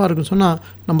நம்ம என்னவாக இருக்குன்னு சொன்னால்,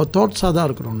 நம்ம தாட்ஸாக தான்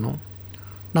இருக்கிறோம். இன்னும்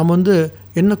நம்ம வந்து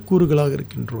எண்ணக்கூறுகளாக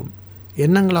இருக்கின்றோம்,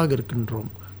 எண்ணங்களாக இருக்கின்றோம்.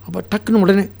 அப்போ டக்குன்னு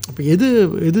உடனே அப்போ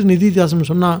எது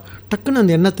நிதித்தியாசம்னு சொன்னால், டக்குன்னு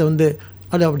அந்த எண்ணத்தை வந்து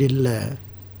அது அப்படி இல்லை,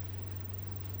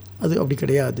 அது அப்படி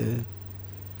கிடையாது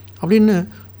அப்படின்னு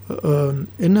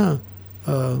என்ன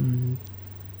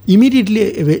இமீடியட்லி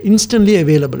இன்ஸ்டன்ட்லி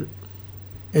அவைலபிள்.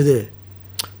 எது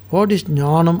வாட் இஸ்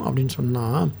ஞானம் அப்படின்னு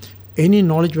சொன்னால், any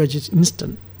knowledge which is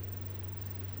instant.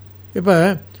 இப்போ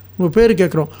உங்கள் பேர்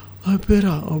கேட்குறோம்,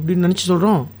 பேரா அப்படின்னு நினச்சி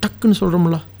சொல்கிறோம், டக்குன்னு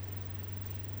சொல்கிறோம்ல.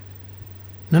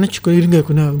 நினச்சிக்கோ, இருங்க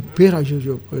கொஞ்சம் பேர் ஐயோ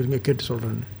இருங்க கேட்டு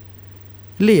சொல்கிறேன்னு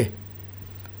இல்லையே.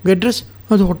 உங்கள் அட்ரஸ்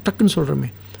அது டக்குன்னு சொல்கிறோமே.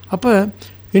 அப்போ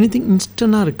எனிதிங்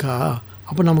இன்ஸ்டண்ட்டாக இருக்கா?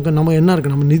 அப்போ நம்ம என்ன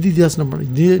இருக்குது, நம்ம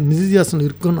நிதித்தியாசனம்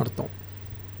இருக்குன்னு அர்த்தம்.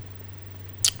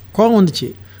 கோபம் வந்துச்சு,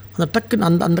 அந்த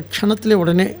டக்குன்னு அந்த க்ஷணத்துலேயே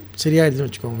உடனே சரியாயிடுதுன்னு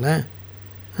வச்சுக்கோங்களேன்.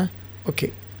 ஓகே.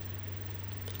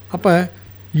 அப்போ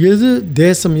எது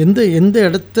தேசம், எந்த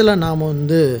இடத்துல நாம்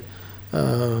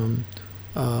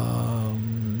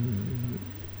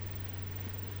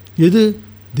எது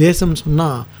தேசம்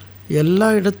சொன்னால் எல்லா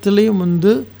இடத்துலையும்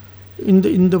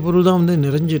இந்த பொருள் தான்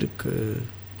நிறைஞ்சிருக்கு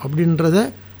அப்படின்றத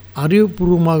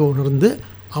அறிவுபூர்வமாக உணர்ந்து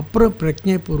அப்புறம்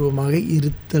பிரஜைபூர்வமாக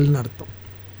இருத்தல்னு அர்த்தம்.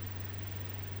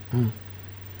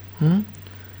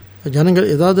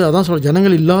 ஜனங்கள் ஏதாவது அதான் சொல்ற,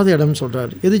 ஜனங்கள் இல்லாத இடம்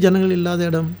சொல்கிறார். எது ஜனங்கள் இல்லாத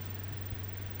இடம்?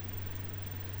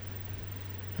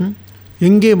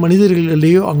 எங்கே மனிதர்கள்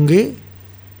இல்லையோ அங்கே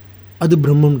அது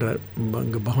பிரம்மன்றார்.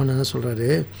 அங்கே பகவான் என்ன சொல்கிறாரு,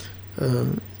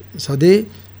 சதே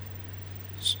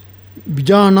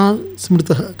விஜானா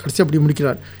ஸ்மிருத, கடைசி அப்படி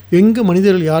முடிக்கிறார். எங்கே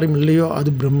மனிதர்கள் யாரும் இல்லையோ அது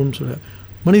பிரம்மன்னு சொல்கிறார்.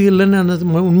 மனிதர்கள் இல்லைன்னு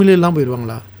உண்மையிலே எல்லாம்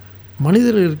போயிடுவாங்களா?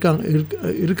 மனிதர்கள்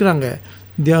இருக்கிறாங்க.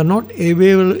 They are not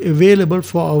available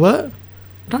for our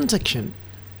transaction.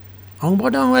 அவங்க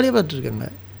பாட்டு அவங்க வேலையை பார்த்துட்ருக்காங்க,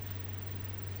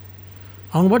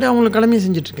 அவங்க பாட்டு அவங்கள கடமையை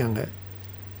செஞ்சிட்ருக்காங்க.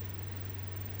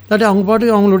 இல்லாட்டி அவங்க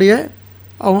பாட்டுக்கு அவங்களுடைய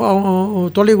அவங்க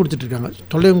தொல்லையை கொடுத்துட்ருக்காங்க.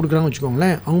 தொல்லையை கொடுக்குறாங்கன்னு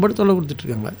வச்சுக்கோங்களேன், அவங்க பாட்டு தொல்லை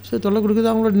கொடுத்துட்ருக்காங்க. ஸோ தொல்லை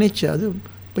கொடுக்குறது அவங்களோட நேச்சர். அது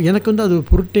இப்போ எனக்கு அது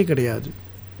பொருட்டே கிடையாது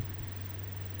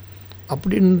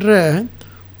அப்படின்ற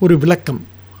ஒரு விளக்கம்.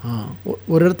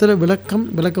 ஒரு இடத்துல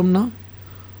விளக்கம்னா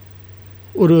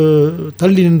ஒரு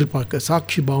தள்ளி நின்று பார்க்க,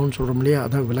 சாட்சி பாவம்னு சொல்கிறோம் இல்லையா,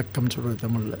 அதான் விளக்கம்னு சொல்கிறது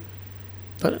தமிழில்.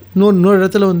 இன்னொரு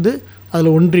இடத்துல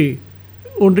அதில்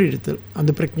ஒன்றி இருத்தல்,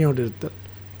 அந்த பிரஜையோடு இருத்தல்.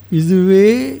 இதுவே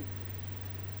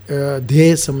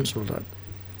தேசம்னு சொல்கிறார்,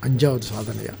 5வது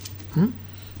சாதனையாக.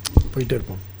 போயிட்டே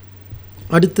இருப்போம்.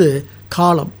 அடுத்து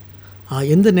காலம்,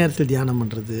 எந்த நேரத்தில் தியானம்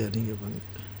பண்ணுறது அப்படிங்கிறப்பாங்க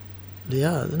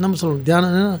இல்லையா. நம்ம சொல்லணும்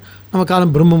தியானம்னா நம்ம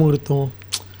காலம் பிரம்ம முகூர்த்தம்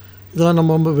இதெல்லாம்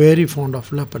நம்ம ரொம்ப வெரி ஃபாண்ட்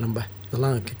ஆஃப்ல. அப்போ நம்ம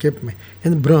இதெல்லாம் கேட்போமே,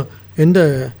 எந்த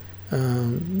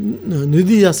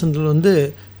நிதியாசனத்தில்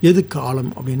எது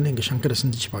காலம் அப்படின்னு இங்கே சங்கரை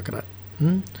சிந்திச்சு பார்க்குறார்.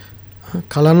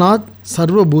 கலனாத்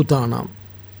சர்வபூதானாம்.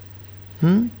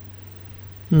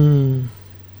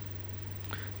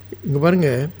 இங்கே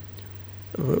பாருங்கள்,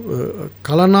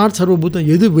 கலனார்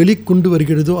சர்வபூதம் எது வெளிக்கொண்டு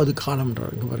வருகிறதோ அது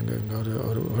காலம்ன்றார். இங்கே பாருங்கள், இங்கே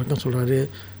அவர் வழக்கம் சொல்கிறாரு,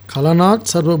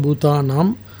 கலனாத்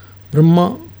சர்வபூதானாம்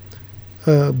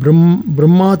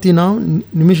பிரம்மாத்தினாம்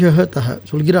நிமிஷத்தக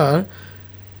சொல்கிறார்.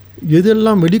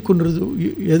 எதெல்லாம் வெளிக்கொண்டுறதோ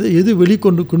எது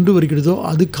வெளிக்கொண்டு வருகிறதோ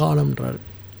அது காலம்ன்றார்.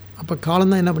 அப்போ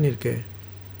காலம் தான் என்ன பண்ணியிருக்கு,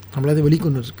 நம்மள அது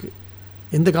வெளிக்கொண்டு இருக்கு.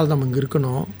 எந்த காலம் நம்ம இங்கே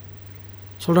இருக்கணும்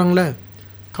சொல்கிறாங்களே,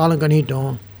 காலம்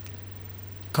கணிட்டோம்,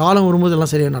 காலம் வரும்போது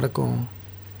எல்லாம் சரியாக நடக்கும்.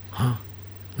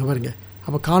 இங்கே பாருங்க,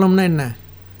 அப்போ காலம்னா என்ன,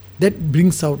 தட்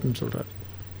பிரிங்ஸ் அவுட்னு சொல்கிறார்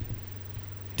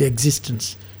தி எக்ஸிஸ்டன்ஸ்.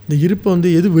 இந்த இருப்பை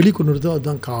எது வெளிக்கொண்டு வருதோ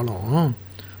அதுதான் காலம்.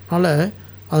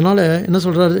 அதனால் என்ன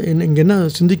சொல்கிறாரு, இங்கே என்ன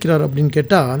சிந்திக்கிறார் அப்படின்னு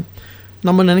கேட்டால்,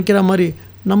 நம்ம நினைக்கிற மாதிரி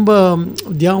நம்ம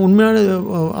உண்மையான,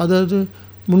 அதாவது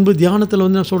முன்பு தியானத்தில்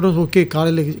நான் சொல்கிறேன், ஓகே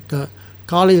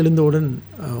காலை எழுந்தவுடன்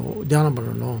தியானம்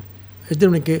பண்ணணும். எத்தனை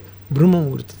மணிக்கு? பிரம்ம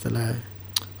முகூர்த்தத்தில்.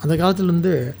 அந்த காலத்தில்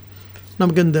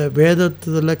நமக்கு இந்த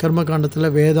வேதத்தில்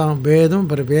கர்மகாண்டத்தில் வேதம்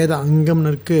வேத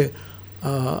அங்கம்னு இருக்குது.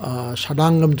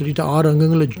 ஷடாங்கம் சொல்லிட்டு 6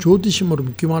 அங்கங்களில் ஜோதிஷம் ஒரு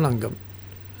முக்கியமான அங்கம்.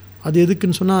 அது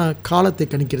எதுக்குன்னு சொன்னால் காலத்தை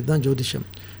கணிக்கிறது தான் ஜோதிஷம்.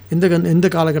 எந்த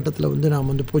காலகட்டத்தில்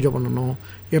நாம் பூஜை பண்ணணும்,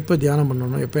 எப்போ தியானம்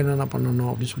பண்ணணும், எப்போ என்னென்ன பண்ணணும்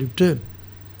அப்படின்னு சொல்லிவிட்டு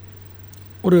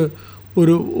ஒரு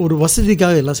ஒரு ஒரு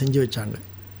வசதிக்காக எல்லாம் செஞ்சு வச்சாங்க.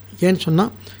 ஏன்னு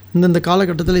சொன்னால் இந்தந்த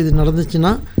காலகட்டத்தில் இது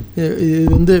நடந்துச்சுன்னா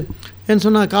இது ஏன்னு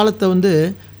சொன்னால் காலத்தை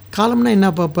காலம்னா என்ன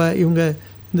பாப்பா, இவங்க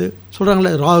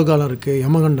சொல்கிறாங்களே, ராகு காலம் இருக்குது,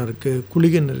 யமகண்டம் இருக்குது,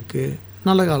 குளிகன் இருக்குது,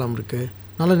 நல்ல காலம் இருக்குது,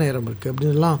 நல்ல நேரம் இருக்குது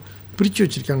அப்படின்லாம் பிரித்து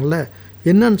வச்சுருக்காங்கள.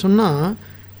 என்னன்னு சொன்னால்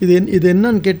இது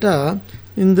என்னன்னு கேட்டால்,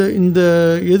 இந்த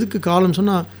எதுக்கு காலம்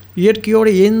சொன்னால்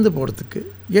இயற்கையோடு ஏந்து போகிறதுக்கு.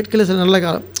 இயற்கையில் சில நல்ல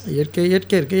காலம், இயற்கை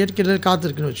இருக்குது, இயற்கையில் காற்று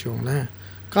இருக்குதுன்னு வச்சுக்கோங்களேன்.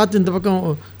 காற்று இந்த பக்கம்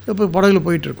இப்போ படகுல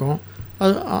போயிட்டுருக்கோம்,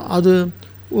 அது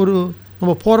ஒரு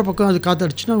நம்ம போகிற பக்கம் அது காற்று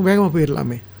அடிச்சுன்னா வேகமாக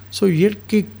போயிடலாமே. ஸோ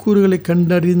இயற்கை கூறுகளை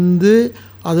கண்டறிந்து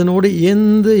அதனோடு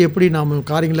ஏந்து எப்படி நாம்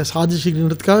காரியங்களை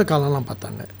சாதிச்சுக்கிறதுக்காக காலம்லாம்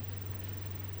பார்த்தாங்க.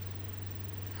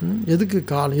 எதுக்கு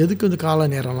காலம், எதுக்கு கால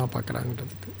நேரம்லாம்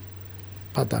பார்க்குறாங்கன்றதுக்கு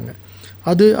பார்த்தாங்க.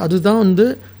 அதுதான்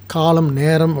காலம்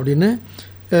நேரம் அப்படின்னு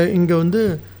இங்கே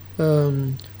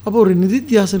அப்போ ஒரு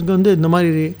நிதித்தியாசனுக்கு இந்த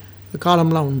மாதிரி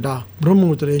காலம்லாம் உண்டா,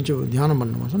 பிரம்மமுகூர்த்தத்தில் ஏஞ்சி தியானம்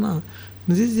பண்ணணுமா சொன்னால்,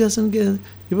 நிதித்தியாசனுக்கு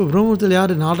இப்போ பிரம்மமுகூர்த்தத்தில்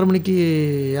யார் 4:30 மணிக்கு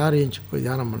யார் ஏஞ்சி போய்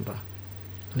தியானம் பண்ணுறா?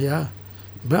 இல்லையா?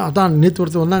 அதான் நேற்று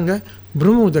ஒருத்தர் வந்தாங்க,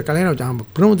 பிரம்மமுகூர்த்த கல்யாணம் வச்சாங்க.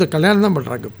 பிரம்மமுகூர்த்த கல்யாணம் தான்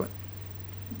பண்ணுறாங்க இப்போ.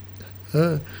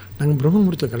 நாங்கள்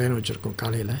பிரம்மமுகூர்த்த கல்யாணம் வச்சுருக்கோம்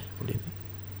காலையில் அப்படின்னு.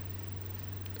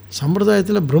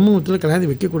 சம்பிரதாயத்தில் பிரம்மமுகூர்த்தத்தில்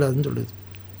கல்யாணம் வைக்கக்கூடாதுன்னு சொல்லுது.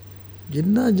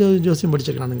 என்ன ஜோசியம்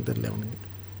படிச்சிருக்கானுங்க தெரியல அவனுங்க.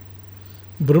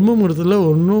 பிரம்மமுகூர்த்தத்தில்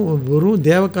ஒன்றும் வெறும்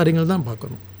தேவ காரியங்கள் தான்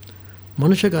பார்க்கணும்,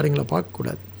 மனுஷ காரியங்களை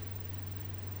பார்க்கக்கூடாது.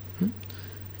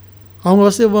 அவங்க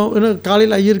ஏன்னா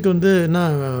காலையில் ஐயருக்கு என்ன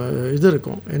இது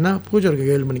இருக்கும், என்ன பூஜை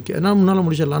இருக்கும் 7 மணிக்கு, ஏன்னா முன்னால்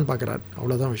முடிச்சிடலான்னு பார்க்குறாரு,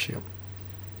 அவ்வளோதான் விஷயம்.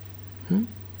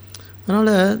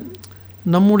 அதனால்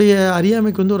நம்முடைய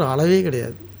அறியாமைக்கு ஒரு அளவே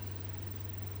கிடையாது.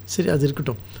 சரி, அது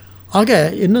இருக்கட்டும். ஆக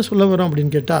என்ன சொல்ல வரோம்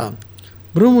அப்படின்னு கேட்டால்,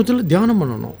 பிரம்மத்தில் தியானம்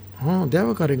பண்ணணும், தேவ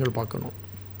காரியங்கள் பார்க்கணும்.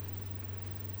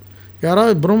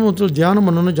 யாராவது பிரம்மத்தில் தியானம்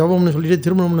பண்ணணும், ஜபம்னு சொல்லிட்டு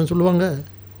திருமணம் பண்ணணும்னு சொல்லுவாங்க?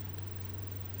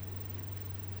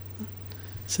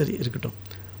 சரி, இருக்கட்டும்.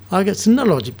 ஆக சின்ன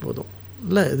லாஜிக் போதும்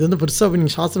இல்லை. இது பெருசாக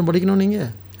நீங்கள் சாஸ்திரம் படிக்கணும், நீங்கள்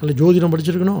இல்லை ஜோதிடம்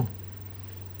படிச்சிருக்கணும்,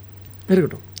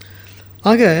 இருக்கட்டும்.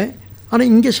 ஆக ஆனால்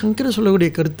இங்கே சங்கரர் சொல்லக்கூடிய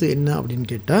கருத்து என்ன அப்படின்னு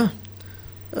கேட்டால்,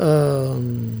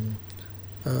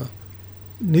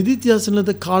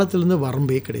 நிதித்தியாசனத்து காலத்திலேருந்து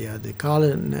வரம்பே கிடையாது, கால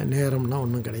நேரம்னா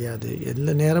ஒன்றும் கிடையாது.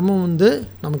 எந்த நேரமும்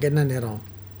நமக்கு என்ன நேரம்,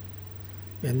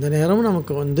 எந்த நேரமும்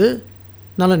நமக்கு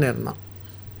நல்ல நேரம் தான்,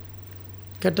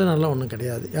 கெட்ட நல்லா ஒன்றும்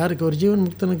கிடையாது. யாருக்கு ஒரு ஜீவன்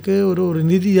முக்தனுக்கு ஒரு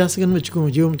நிதி யாசகன்னு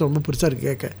வச்சுக்கோங்க. ஜீவன் ரொம்ப பெருசாக இருக்குது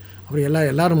கேட்க. அப்படி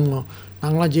எல்லோரும்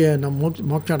நாங்களாம் நம்ம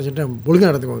மோட்சம் அடைச்சிட்டு ஒழுங்காக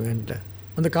நடத்துக்கோங்கன்ட்டு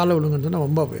அந்த காலை ஒழுங்குன்னு சொன்னால்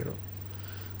ரொம்ப போயிடும்.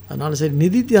 அதனால் சரி,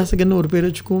 நிதி தியாசகன்னு ஒரு பேர்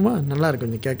வச்சுக்குவோமா, நல்லா இருக்கும்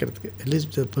கொஞ்சம் கேட்குறதுக்கு.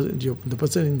 அட்லீஸ்ட் இந்த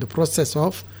பர்சன் இந்த ப்ராசஸ்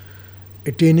ஆஃப்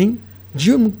அட்டெய்னிங்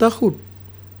ஜீவன் முக்தாஹுட்,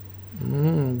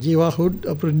 ஜீவாஹுட்,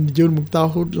 அப்புறம் ஜீவன்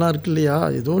முக்தாஹுட்லாம் இருக்கு இல்லையா,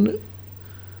 ஏதோ ஒன்று.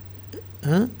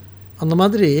 அந்த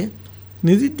மாதிரி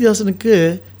நிதித்தியாசனுக்கு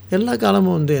எல்லா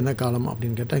காலமும் என்ன காலம்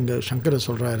அப்படின்னு கேட்டால், இங்கே சங்கரர்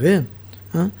சொல்கிறாரு,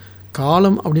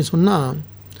 காலம் அப்படின்னு சொன்னால்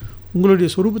உங்களுடைய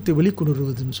சொரூபத்தை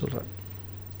வெளிக்கொணருவதுன்னு சொல்கிறார்.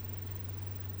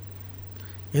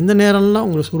 எந்த நேரம்லாம்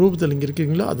உங்கள் சொரூபத்தில் இங்கே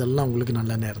இருக்கிறீங்களோ அதெல்லாம் உங்களுக்கு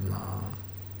நல்ல நேரம்தான்.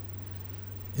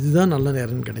 இதுதான் நல்ல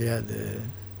நேரம்னு கிடையாது.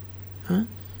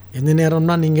 எந்த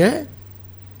நேரம்னா நீங்கள்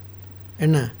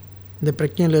என்ன இந்த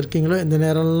பிரச்சனையில் இருக்கீங்களோ, எந்த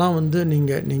நேரம்லாம்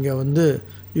நீங்கள்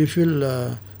யூ ஃபீல்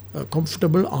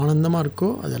கம்ஃபர்டபுள், ஆனந்தமாக இருக்கோ,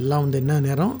 அதெல்லாம் என்ன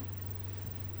நேரம்,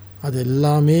 அது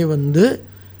எல்லாமே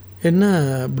என்ன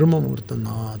பிரம்ம முகூர்த்தம்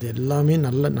தான். அது எல்லாமே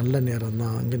நல்ல நேரம்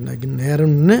தான். அங்கே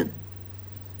நேரம்னு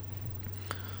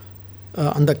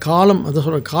அந்த காலம், அதை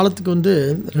சொல்கிற காலத்துக்கு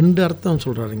 2 அர்த்தம்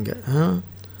சொல்கிறாரு இங்கே.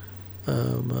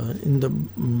 இந்த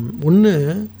ஒன்று,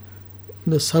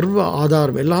 இந்த சர்வ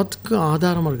ஆதாரம், எல்லாத்துக்கும்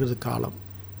ஆதாரமாக இருக்கிறது காலம்.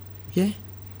 ஏன்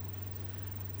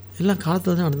எல்லாம்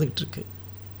காலத்தில் தான் நடந்துக்கிட்டு இருக்கு.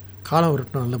 காலம்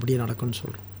வரட்டும், நல்லபடியாக நடக்கும்னு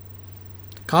சொல்கிறோம்.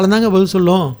 காலந்தாங்க பதில்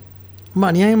சொல்லும். ரொம்ப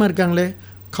அநியாயமாக இருக்காங்களே,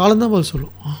 காலந்தான் பதில்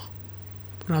சொல்லும்.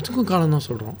 அப்புறம் அதுக்கும் காலம்தான்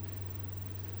சொல்கிறோம்.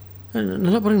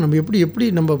 நல்லா பாருங்கள், நம்ம எப்படி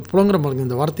நம்ம புலங்குற பாருங்க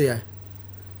இந்த வார்த்தையை.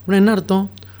 அப்படின்னா என்ன அர்த்தம்?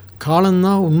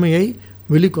 காலந்தான் உண்மையை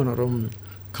வெளிக்கொணரும்,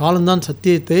 காலந்தான்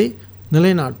சத்தியத்தை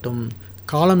நிலைநாட்டும்,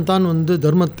 காலம்தான்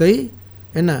தர்மத்தை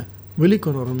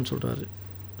வெளிக்கொணரும்னு சொல்கிறாரு.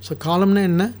 ஸோ காலம்னா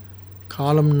என்ன?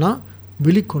 காலம்னா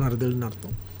வெளிக்கொணர்தல்னு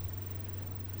அர்த்தம்.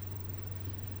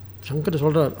 சங்கர்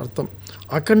சொல்கிறார் அர்த்தம்.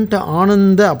 அகண்ட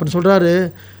ஆனந்த அப்படின்னு சொல்கிறாரு.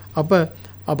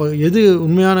 அப்போ எது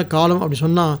உண்மையான காலம் அப்படி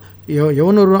சொன்னால்,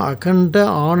 எவன் ஒரு அகண்ட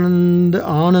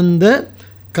ஆனந்த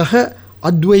கஹ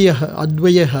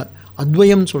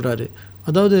அத்வயம் சொல்கிறாரு.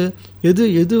 அதாவது எது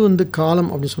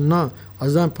காலம் அப்படி சொன்னால்,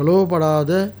 அதுதான்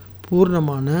பிளவுபடாத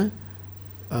பூர்ணமான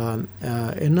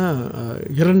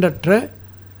இரண்டற்ற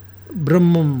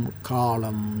பிரம்மம்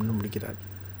காலம்னு முடிக்கிறார்.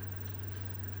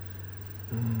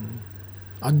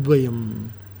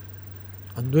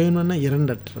 அத்வயம்னா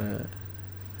இரண்டற்ற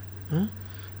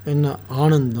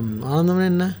ஆனந்தம்னா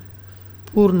என்ன?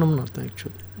 பூர்ணம்னு அர்த்தம்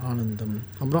ஆக்சுவலி ஆனந்தம்.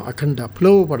 அப்புறம் அகண்டா,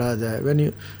 பிளவுபடாத.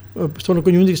 சொல்ல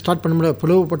கொஞ்சம் ஸ்டார்ட் பண்ண முடியாது.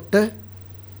 பிளவுபட்ட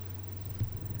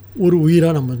ஒரு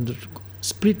உயிராக நம்ம இருந்துகிட்ருக்கோம்.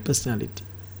 Split personality.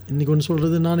 இன்றைக்கி ஒன்று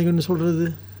சொல்கிறது, நாளைக்கு ஒன்று சொல்கிறது,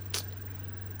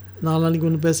 நாளைக்கு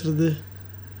ஒன்று பேசுகிறது,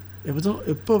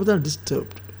 எப்போ தான்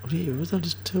டிஸ்டர்ப்டு, அப்படியே எப்போ தான்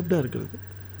டிஸ்டர்ப்டாக இருக்கிறது.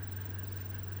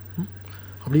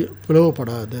 அப்படியே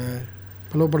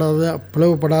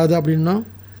பிளவுபடாத அப்படின்னா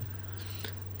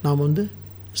நாம்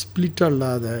ஸ்பிளிட்டாக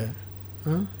இல்லாத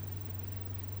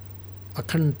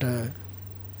அகண்ட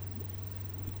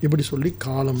இப்படி சொல்லி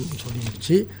காலம்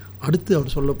சொல்லிடுச்சு. அடுத்து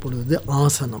அவர் சொல்லப்படுவது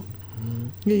ஆசனம்.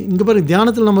 இங்கே பாருங்க,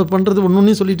 தியானத்தில் நம்ம பண்ணுறது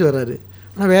ஒன்று சொல்லிட்டு வர்றாரு,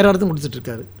 ஆனால் வேறு அர்த்தம்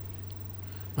கொடுத்துட்ருக்காரு.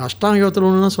 அஷ்டாங்க யோகத்தில்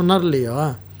ஒன்று தான் சொன்னார் இல்லையா,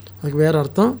 அதுக்கு வேறு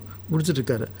அர்த்தம்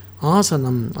கொடுத்துட்ருக்காரு.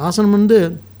 ஆசனம்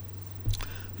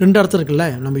 2 அர்த்தம் இருக்குல்ல.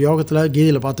 நம்ம யோகத்தில்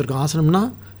கீதையில் பார்த்துருக்கோம். ஆசனம்னா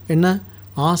என்ன?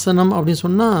 ஆசனம் அப்படின்னு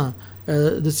சொன்னால்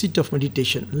த சீட் ஆஃப்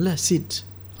மெடிடேஷன் இல்லை, சீட்.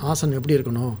 ஆசனம் எப்படி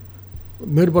இருக்கணும்?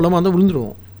 மேற்பள்ளமாக இருந்தால்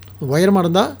விழுந்துருவோம். உயரமாக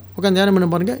இருந்தால் உட்காந்து தியானம் பண்ண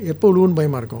பாருங்கள், எப்போ விழுவுன்னு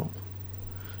பயமாக இருக்கும்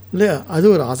இல்லையா? அது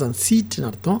ஒரு ஆசனம், சீட்டுன்னு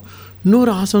அர்த்தம்.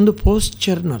 இன்னொரு ஆசனம் வந்து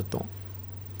போஸ்டர்னு அர்த்தம்.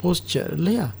 போஸ்டர்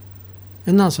இல்லையா?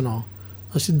 என்ன ஆசனம்?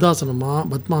 சித்தாசனமா,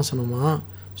 பத்மாசனமா,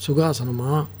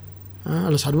 சுகாசனமா,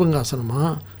 அல்ல சர்வங்காசனமா,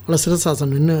 அல்ல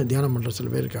சிரசாசனம் நின்று தியானம் பண்ணுற சில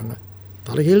பேர் இருக்காங்க.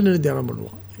 தலைகீழ் நின்று தியானம்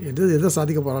பண்ணுவான். எதை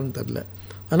சாதிக்க போகிறான்னு தெரில.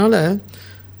 அதனால்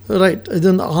ரைட், இது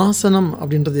வந்து ஆசனம்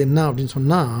அப்படின்றது என்ன அப்படின்னு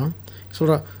சொன்னால்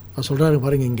சொல்கிறாரு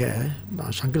பாருங்க. இங்கே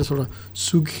சங்கர் சொல்கிறார்,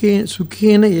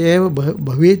 சுகேன ஏவ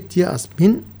பவேத்ய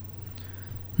அஸ்மின்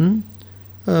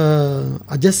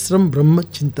அஜஸ்ரம் பிரம்ம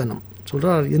சிந்தனம்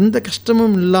சொல்கிறார். எந்த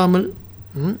கஷ்டமும் இல்லாமல்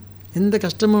எந்த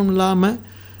கஷ்டம்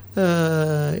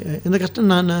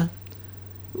நான்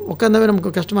உட்காந்தாவே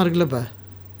நமக்கு கஷ்டமாக இருக்குல்ல. இப்போ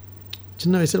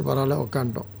சின்ன வயசில் பரவாயில்ல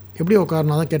உட்காண்டோம். எப்படி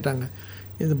உட்காரனா தான் கேட்டாங்க,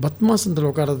 இது பத்மாசனத்தில்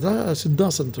உட்காரதா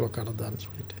சித்தாசனத்தில் உட்காரதான்னு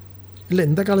சொல்லிட்டு. இல்லை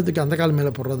இந்த காலத்துக்கு அந்த காலம்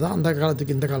மேலே போடுறதா, அந்த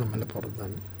காலத்துக்கு இந்த காலம் மேலே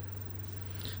போடுறதான்னு.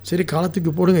 சரி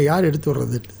காலத்துக்கு போடுங்க, யார் எடுத்து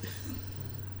வர்றது?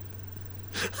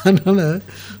 அதனால்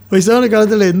வயசான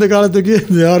காலத்தில் எந்த காலத்துக்கு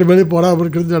யார் மேலே போடாமல்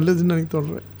இருக்கிறது நல்லதுன்னு எனக்கு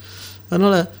தோன்றேன்.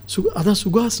 அதனால் அதான்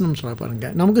சுகாசனம் சொல்ல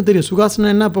பாருங்கள். நமக்கும் தெரியும்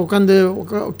சுகாசனம் என்ன. இப்போ உட்காந்து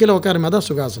கீழே உட்காருமே, அதான்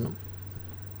சுகாசனம்.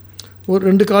 ஒரு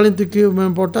 2 காலத்துக்கு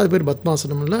போட்டால் அது பேர்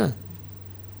பத்மாசனம் இல்லை.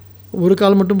 ஒரு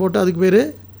கால் மட்டும் போட்டால் அதுக்கு பேர்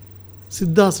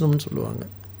சித்தாசனம்னு சொல்லுவாங்க.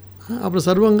 அப்புறம்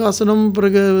சர்வங்காசனம்,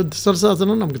 பிறகு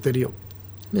சரசாசனம் நமக்கு தெரியும்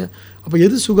இல்லையா? அப்போ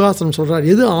எது சுகாசனம் சொல்கிறார்,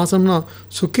 எது ஆசனம்னா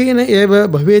சுகேன ஏவ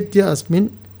பவேத்ய அஸ்மின்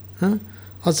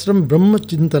அஸ்ரம் பிரம்ம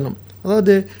சிந்தனம்.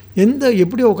 அதாவது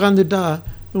எப்படி உட்காந்துட்டா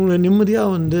உங்களை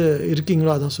நிம்மதியாக வந்து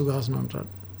இருக்கீங்களோ அதான் சுகாசனன்றார்.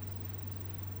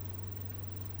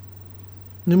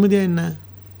 நிம்மதியாக என்ன,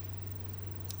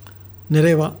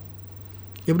 நிறைவா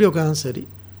எப்படி உட்காந்து சரி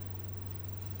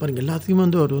பாருங்கள். எல்லாத்துக்குமே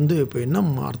வந்து அவர் வந்து இப்போ என்ன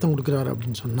அர்த்தம் கொடுக்குறாரு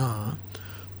அப்படின்னு சொன்னால்,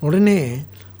 உடனே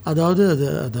அதாவது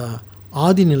அது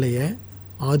ஆதிநிலை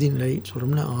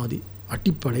சொல்கிறோம்னா, ஆதி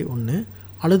அடிப்படை ஒன்று,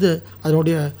 அல்லது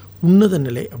அதனுடைய உன்னத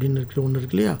நிலை அப்படின்னு இருக்கிற ஒன்று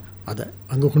இருக்கு இல்லையா, அதை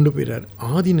அங்கே கொண்டு போயிடுறார்.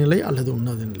 ஆதிநிலை அல்லது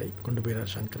உன்னத நிலை கொண்டு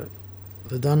போயிடுறார் சங்கரர்.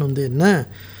 அதுதான் வந்து என்ன,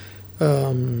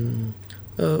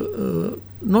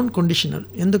 நான் கண்டிஷனல்,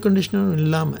 எந்த கண்டிஷனும்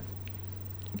இல்லாமல்,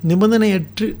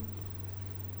 நிபந்தனையற்று,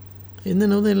 எந்த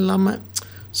நிபந்தனை இல்லாமல்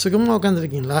சுகமாக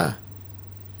உட்காந்துருக்கீங்களா?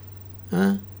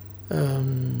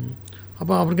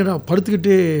 அப்போ அவர்கிட்ட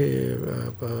படுத்துக்கிட்டே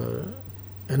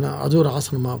என்ன அது ஒரு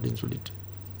ஆசனமா அப்படின்னு சொல்லிட்டு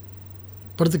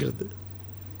படுத்துக்கிறது.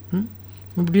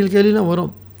 இப்படி கேள்விலாம்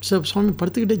வரும். சார் சுவாமி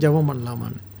படுத்துக்கிட்டே ஜபம்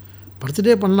பண்ணலாமான்னு.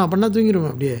 படுத்துகிட்டே பண்ணால்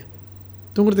தூங்கிடுவோம். அப்படியே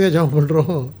தூங்குறதுக்காக ஜபம்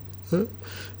பண்ணுறோம்.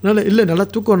 இல்லை நல்லா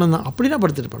தூக்கம் ஒன்று தான், அப்படின்னா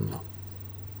படுத்துட்டு பண்ணலாம்.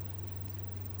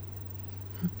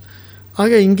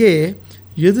 ஆக இங்கே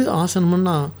எது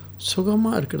ஆசனம்னா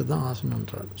சுகமாக இருக்கிறது தான்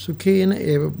ஆசனன்றார். சுகேன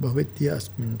ஏவ பவத்ய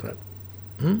அஸ்மின்றார்.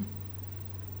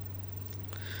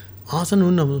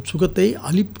 ஆசனம் நம்ம சுகத்தை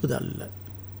அளிப்பது அல்ல,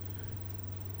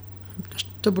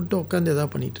 கஷ்டப்பட்டு உட்காந்து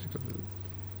எதாவது பண்ணிகிட்டு இருக்கிறது.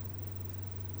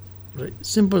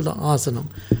 சிம்பிள் தான் ஆசனம்.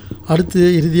 அடுத்து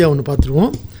இறுதியாக ஒன்று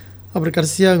பார்த்துருவோம். அப்புறம்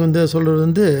கடைசியாக வந்து சொல்கிறது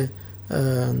வந்து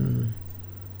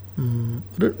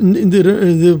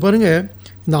இது பாருங்கள்,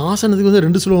 இந்த ஆசனத்துக்கு வந்து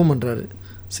 2 ஸ்லோகம் பண்ணுறாரு.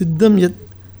 சித்தம்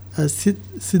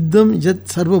யத்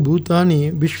சர்வபூதானி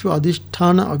விஸ்வ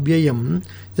அதிஷ்டான அவ்யயம்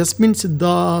யஸ்மின்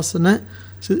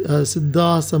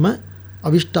சித்தாசம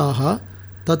அவிஷ்டாக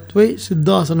தத்வை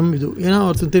சித்தாசனம். இது ஏன்னா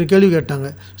ஒருத்தர் கேள்வி கேட்டாங்க,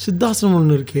 சித்தாசனம்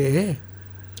ஒன்று இருக்கே,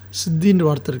 சித்தின்ற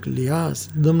வார்த்தை இருக்கு இல்லையா,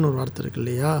 சித்தம்னு ஒரு வார்த்தை இருக்கு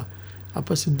இல்லையா,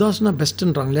 அப்போ சித்தாசனம்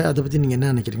பெஸ்ட்டுன்றாங்களே, அதை பற்றி நீங்கள்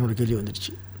என்ன நினைக்கிறீங்க ஒரு கேள்வி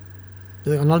வந்துடுச்சு.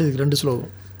 அதனால் இதுக்கு 2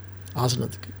 ஸ்லோகம்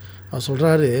ஆசனத்துக்கு. அவர்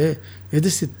சொல்கிறாரு, எது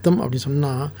சித்தம் அப்படின்னு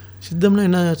சொன்னால், சித்தம்னா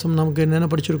என்ன, நமக்கு என்னென்ன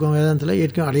படிச்சிருக்கோம் வேதாந்தத்தில்,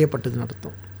 ஏற்கனவே அடையப்பட்டதுன்னு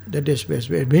அர்த்தம். தட் இஸ்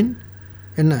பீன்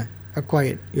என்ன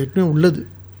அக்வயர்ட், ஏற்கனவே உள்ளது.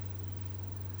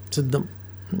 சித்தம்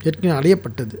ஏற்கனவே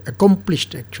அடையப்பட்டது,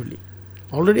 accomplished, actually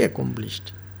already accomplished.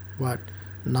 What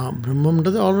நான்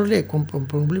பிரம்மன்றது ஆல்ரெடி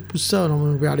அக்காம்ப்ளிஷ், புதுசாக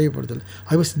நம்ம போய் அடையப்படுதல்,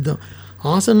 அது சித்தம்.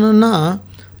 ஆசனம்னா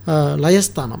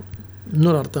லயஸ்தானம்,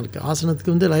 இன்னொரு அர்த்தம் இருக்குது.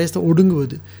 ஆசனத்துக்கு வந்து லயஸ்தானம்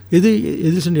ஒடுங்குவது,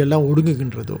 எது சென்று எல்லாம்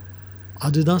ஒடுங்குகின்றதோ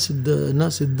அதுதான்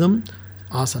சித்தம்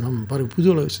ஆசனம். பாருங்க, புது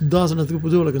உலகம், சித்தாசனத்துக்கு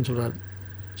புது உலகம்னு சொல்கிறார்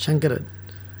சங்கரர்.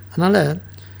 அதனால்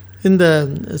இந்த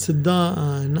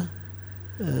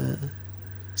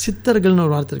சித்தர்கள்னு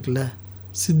ஒரு வார்த்தை இருக்குல்ல,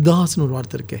 சித்தாஸ்னு ஒரு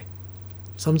வார்த்தை இருக்கே,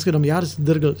 சம்ஸ்கிருதம் யார்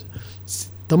சித்தர்கள்,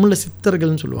 தமிழில்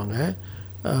சித்தர்கள்னு சொல்லுவாங்க,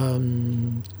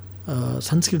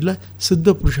 சன்ஸ்கிருத்தில் சித்த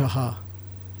புருஷா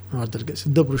வார்த்தை இருக்குது,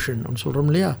 சித்த புருஷன் அப்படின்னு சொல்கிறோம்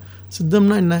இல்லையா.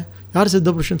 சித்தம்னா என்ன, யார் சித்த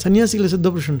புருஷன், சன்னியாசிகளை சித்த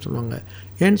புருஷன் சொல்லுவாங்க.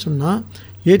 ஏன்னு சொன்னால்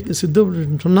சித்த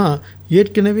புருஷன் சொன்னால்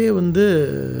ஏற்கனவே வந்து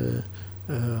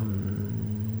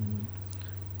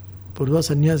பொதுவாக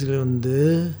சன்னியாசிகளை வந்து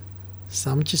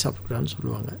சமைச்சு சாப்பிடக்கூடாதுன்னு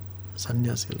சொல்லுவாங்க.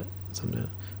 சன்னியாசிகளை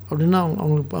அப்படின்னா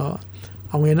அவங்களுக்கு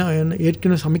அவங்க என்ன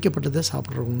ஏற்கனவே சமைக்கப்பட்டதை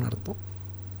சாப்பிட்றவங்கன்னு அர்த்தம்.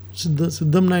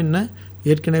 சித்தம்னா என்ன?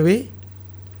 ஏற்கனவே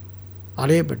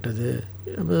அடையப்பட்டது.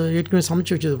 இப்போ ஏற்கனவே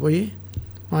சமைச்சு வச்சது போய்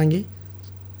வாங்கி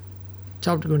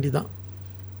சாப்பிட்டுக்க வேண்டியதான்.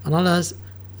 அதனால்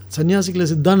சன்னியாசிகளை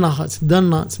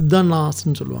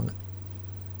சித்தான்னாஸ்ன்னு சொல்லுவாங்க.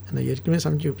 ஏன்னா ஏற்கனவே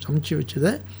சமைச்சு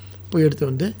வச்சதை போய் எடுத்து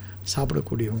வந்து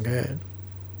சாப்பிடக்கூடியவங்க.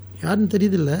 யாருன்னு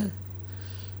தெரியுதில்ல,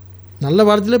 நல்ல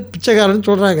வாரத்தில் பிச்சைக்காரன்னு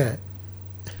சொல்கிறாங்க.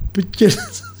 பிச்சை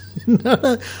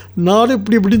நானும்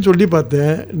இப்படின்னு சொல்லி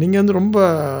பார்த்தேன். நீங்கள் வந்து ரொம்ப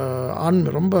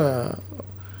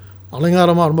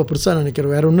அலங்காரமாக ரொம்ப பெருசாக நினைக்கிற,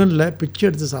 வேறு ஒன்றும் இல்லை, பிச்சை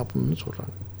எடுத்து சாப்பிட்ணுன்னு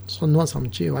சொல்கிறாங்க. சொந்தமாக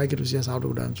சமைச்சு வாய்க்கு ருசியாக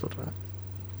சாப்பிடக்கூடாதுன்னு சொல்கிறாங்க.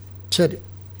 சரி,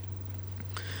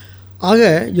 ஆக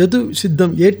எது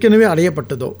சித்தம் ஏற்கனவே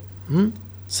அடையப்பட்டதோ,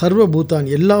 சர்வபூதான்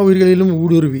எல்லா உயிர்களிலும்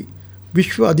ஊடுருவி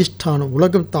விஸ்வ அதிஷ்டானம்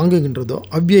உலகம் தாங்குகின்றதோ,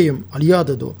 அவ்வியம்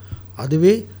அழியாததோ,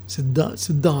 அதுவே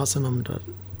சித்த ஆசனம்ன்றார்.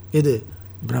 எது?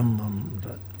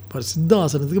 பிரம்மம்ன்றார். இப்போ சித்த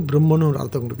ஆசனத்துக்கு பிரம்மன்னு ஒரு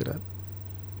அர்த்தம் கொடுக்குறார்.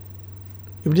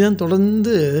 இப்படி தான்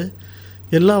தொடர்ந்து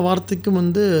எல்லா வார்த்தைக்கும்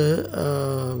வந்து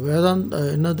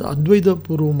என்னது அத்வைத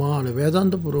பூர்வமாக அல்ல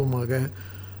வேதாந்த பூர்வமாக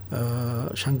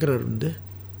சங்கரர் வந்து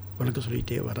விளக்க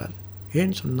சொல்லிகிட்டே வர்றார்.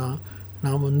 ஏன்னு சொன்னால்,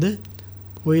 நாம் வந்து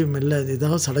போய் மெல்ல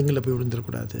ஏதாவது சடங்கில் போய்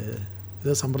விழுந்துடக்கூடாது.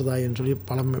 ஏதோ சம்பிரதாயம்னு சொல்லி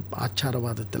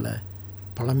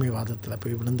பழமைவாதத்தில்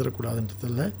போய்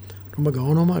விழுந்துடக்கூடாதுன்றதில் ரொம்ப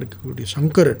கவனமாக இருக்கக்கூடிய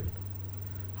சங்கரன்.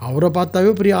 அவரை பார்த்தாவே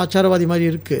பெரிய ஆச்சாரவாதி மாதிரி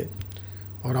இருக்குது.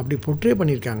 அவர் அப்படி போர்ட்ரே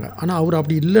பண்ணியிருக்காங்க. ஆனால் அவர்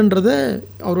அப்படி இல்லைன்றதை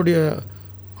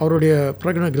அவருடைய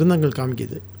பிரகடன கிரந்தங்கள்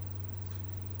காமிக்குது.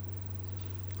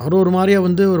 அவர் ஒரு மாதிரியாக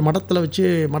வந்து ஒரு மடத்தில் வச்சு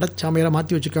மடச்சாமியாரை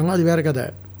மாற்றி வச்சுருக்காங்க, அது வேறு கதை.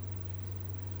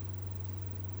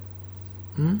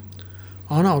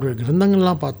 ஆனால் அவருடைய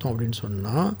கிரந்தங்கள்லாம் பார்த்தோம் அப்படின்னு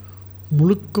சொன்னால்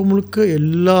முழுக்க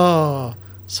எல்லா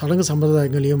சடங்கு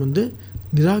சம்பிரதாயங்களையும் வந்து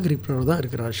நிராகரிப்பவர் தான்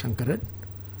இருக்கிறார் சங்கரன்.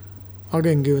 ஆக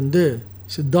இங்கே வந்து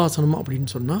சித்தாசனம் அப்படின்னு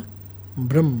சொன்னால்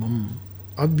பிரம்மம்,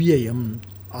 அவ்வியம்,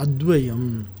 அத்வயம்,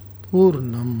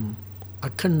 பூர்ணம்,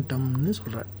 அகண்டம்னு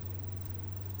சொல்கிறார்.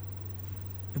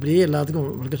 இப்படியே எல்லாத்துக்கும்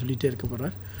விளக்க சொல்லிகிட்டே இருக்க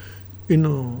போகிறார்.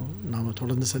 இன்னும் நாம்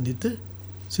தொடர்ந்து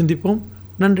சிந்திப்போம்.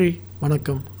 நன்றி,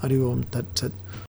 வணக்கம், அறிவோம், தத் சத்.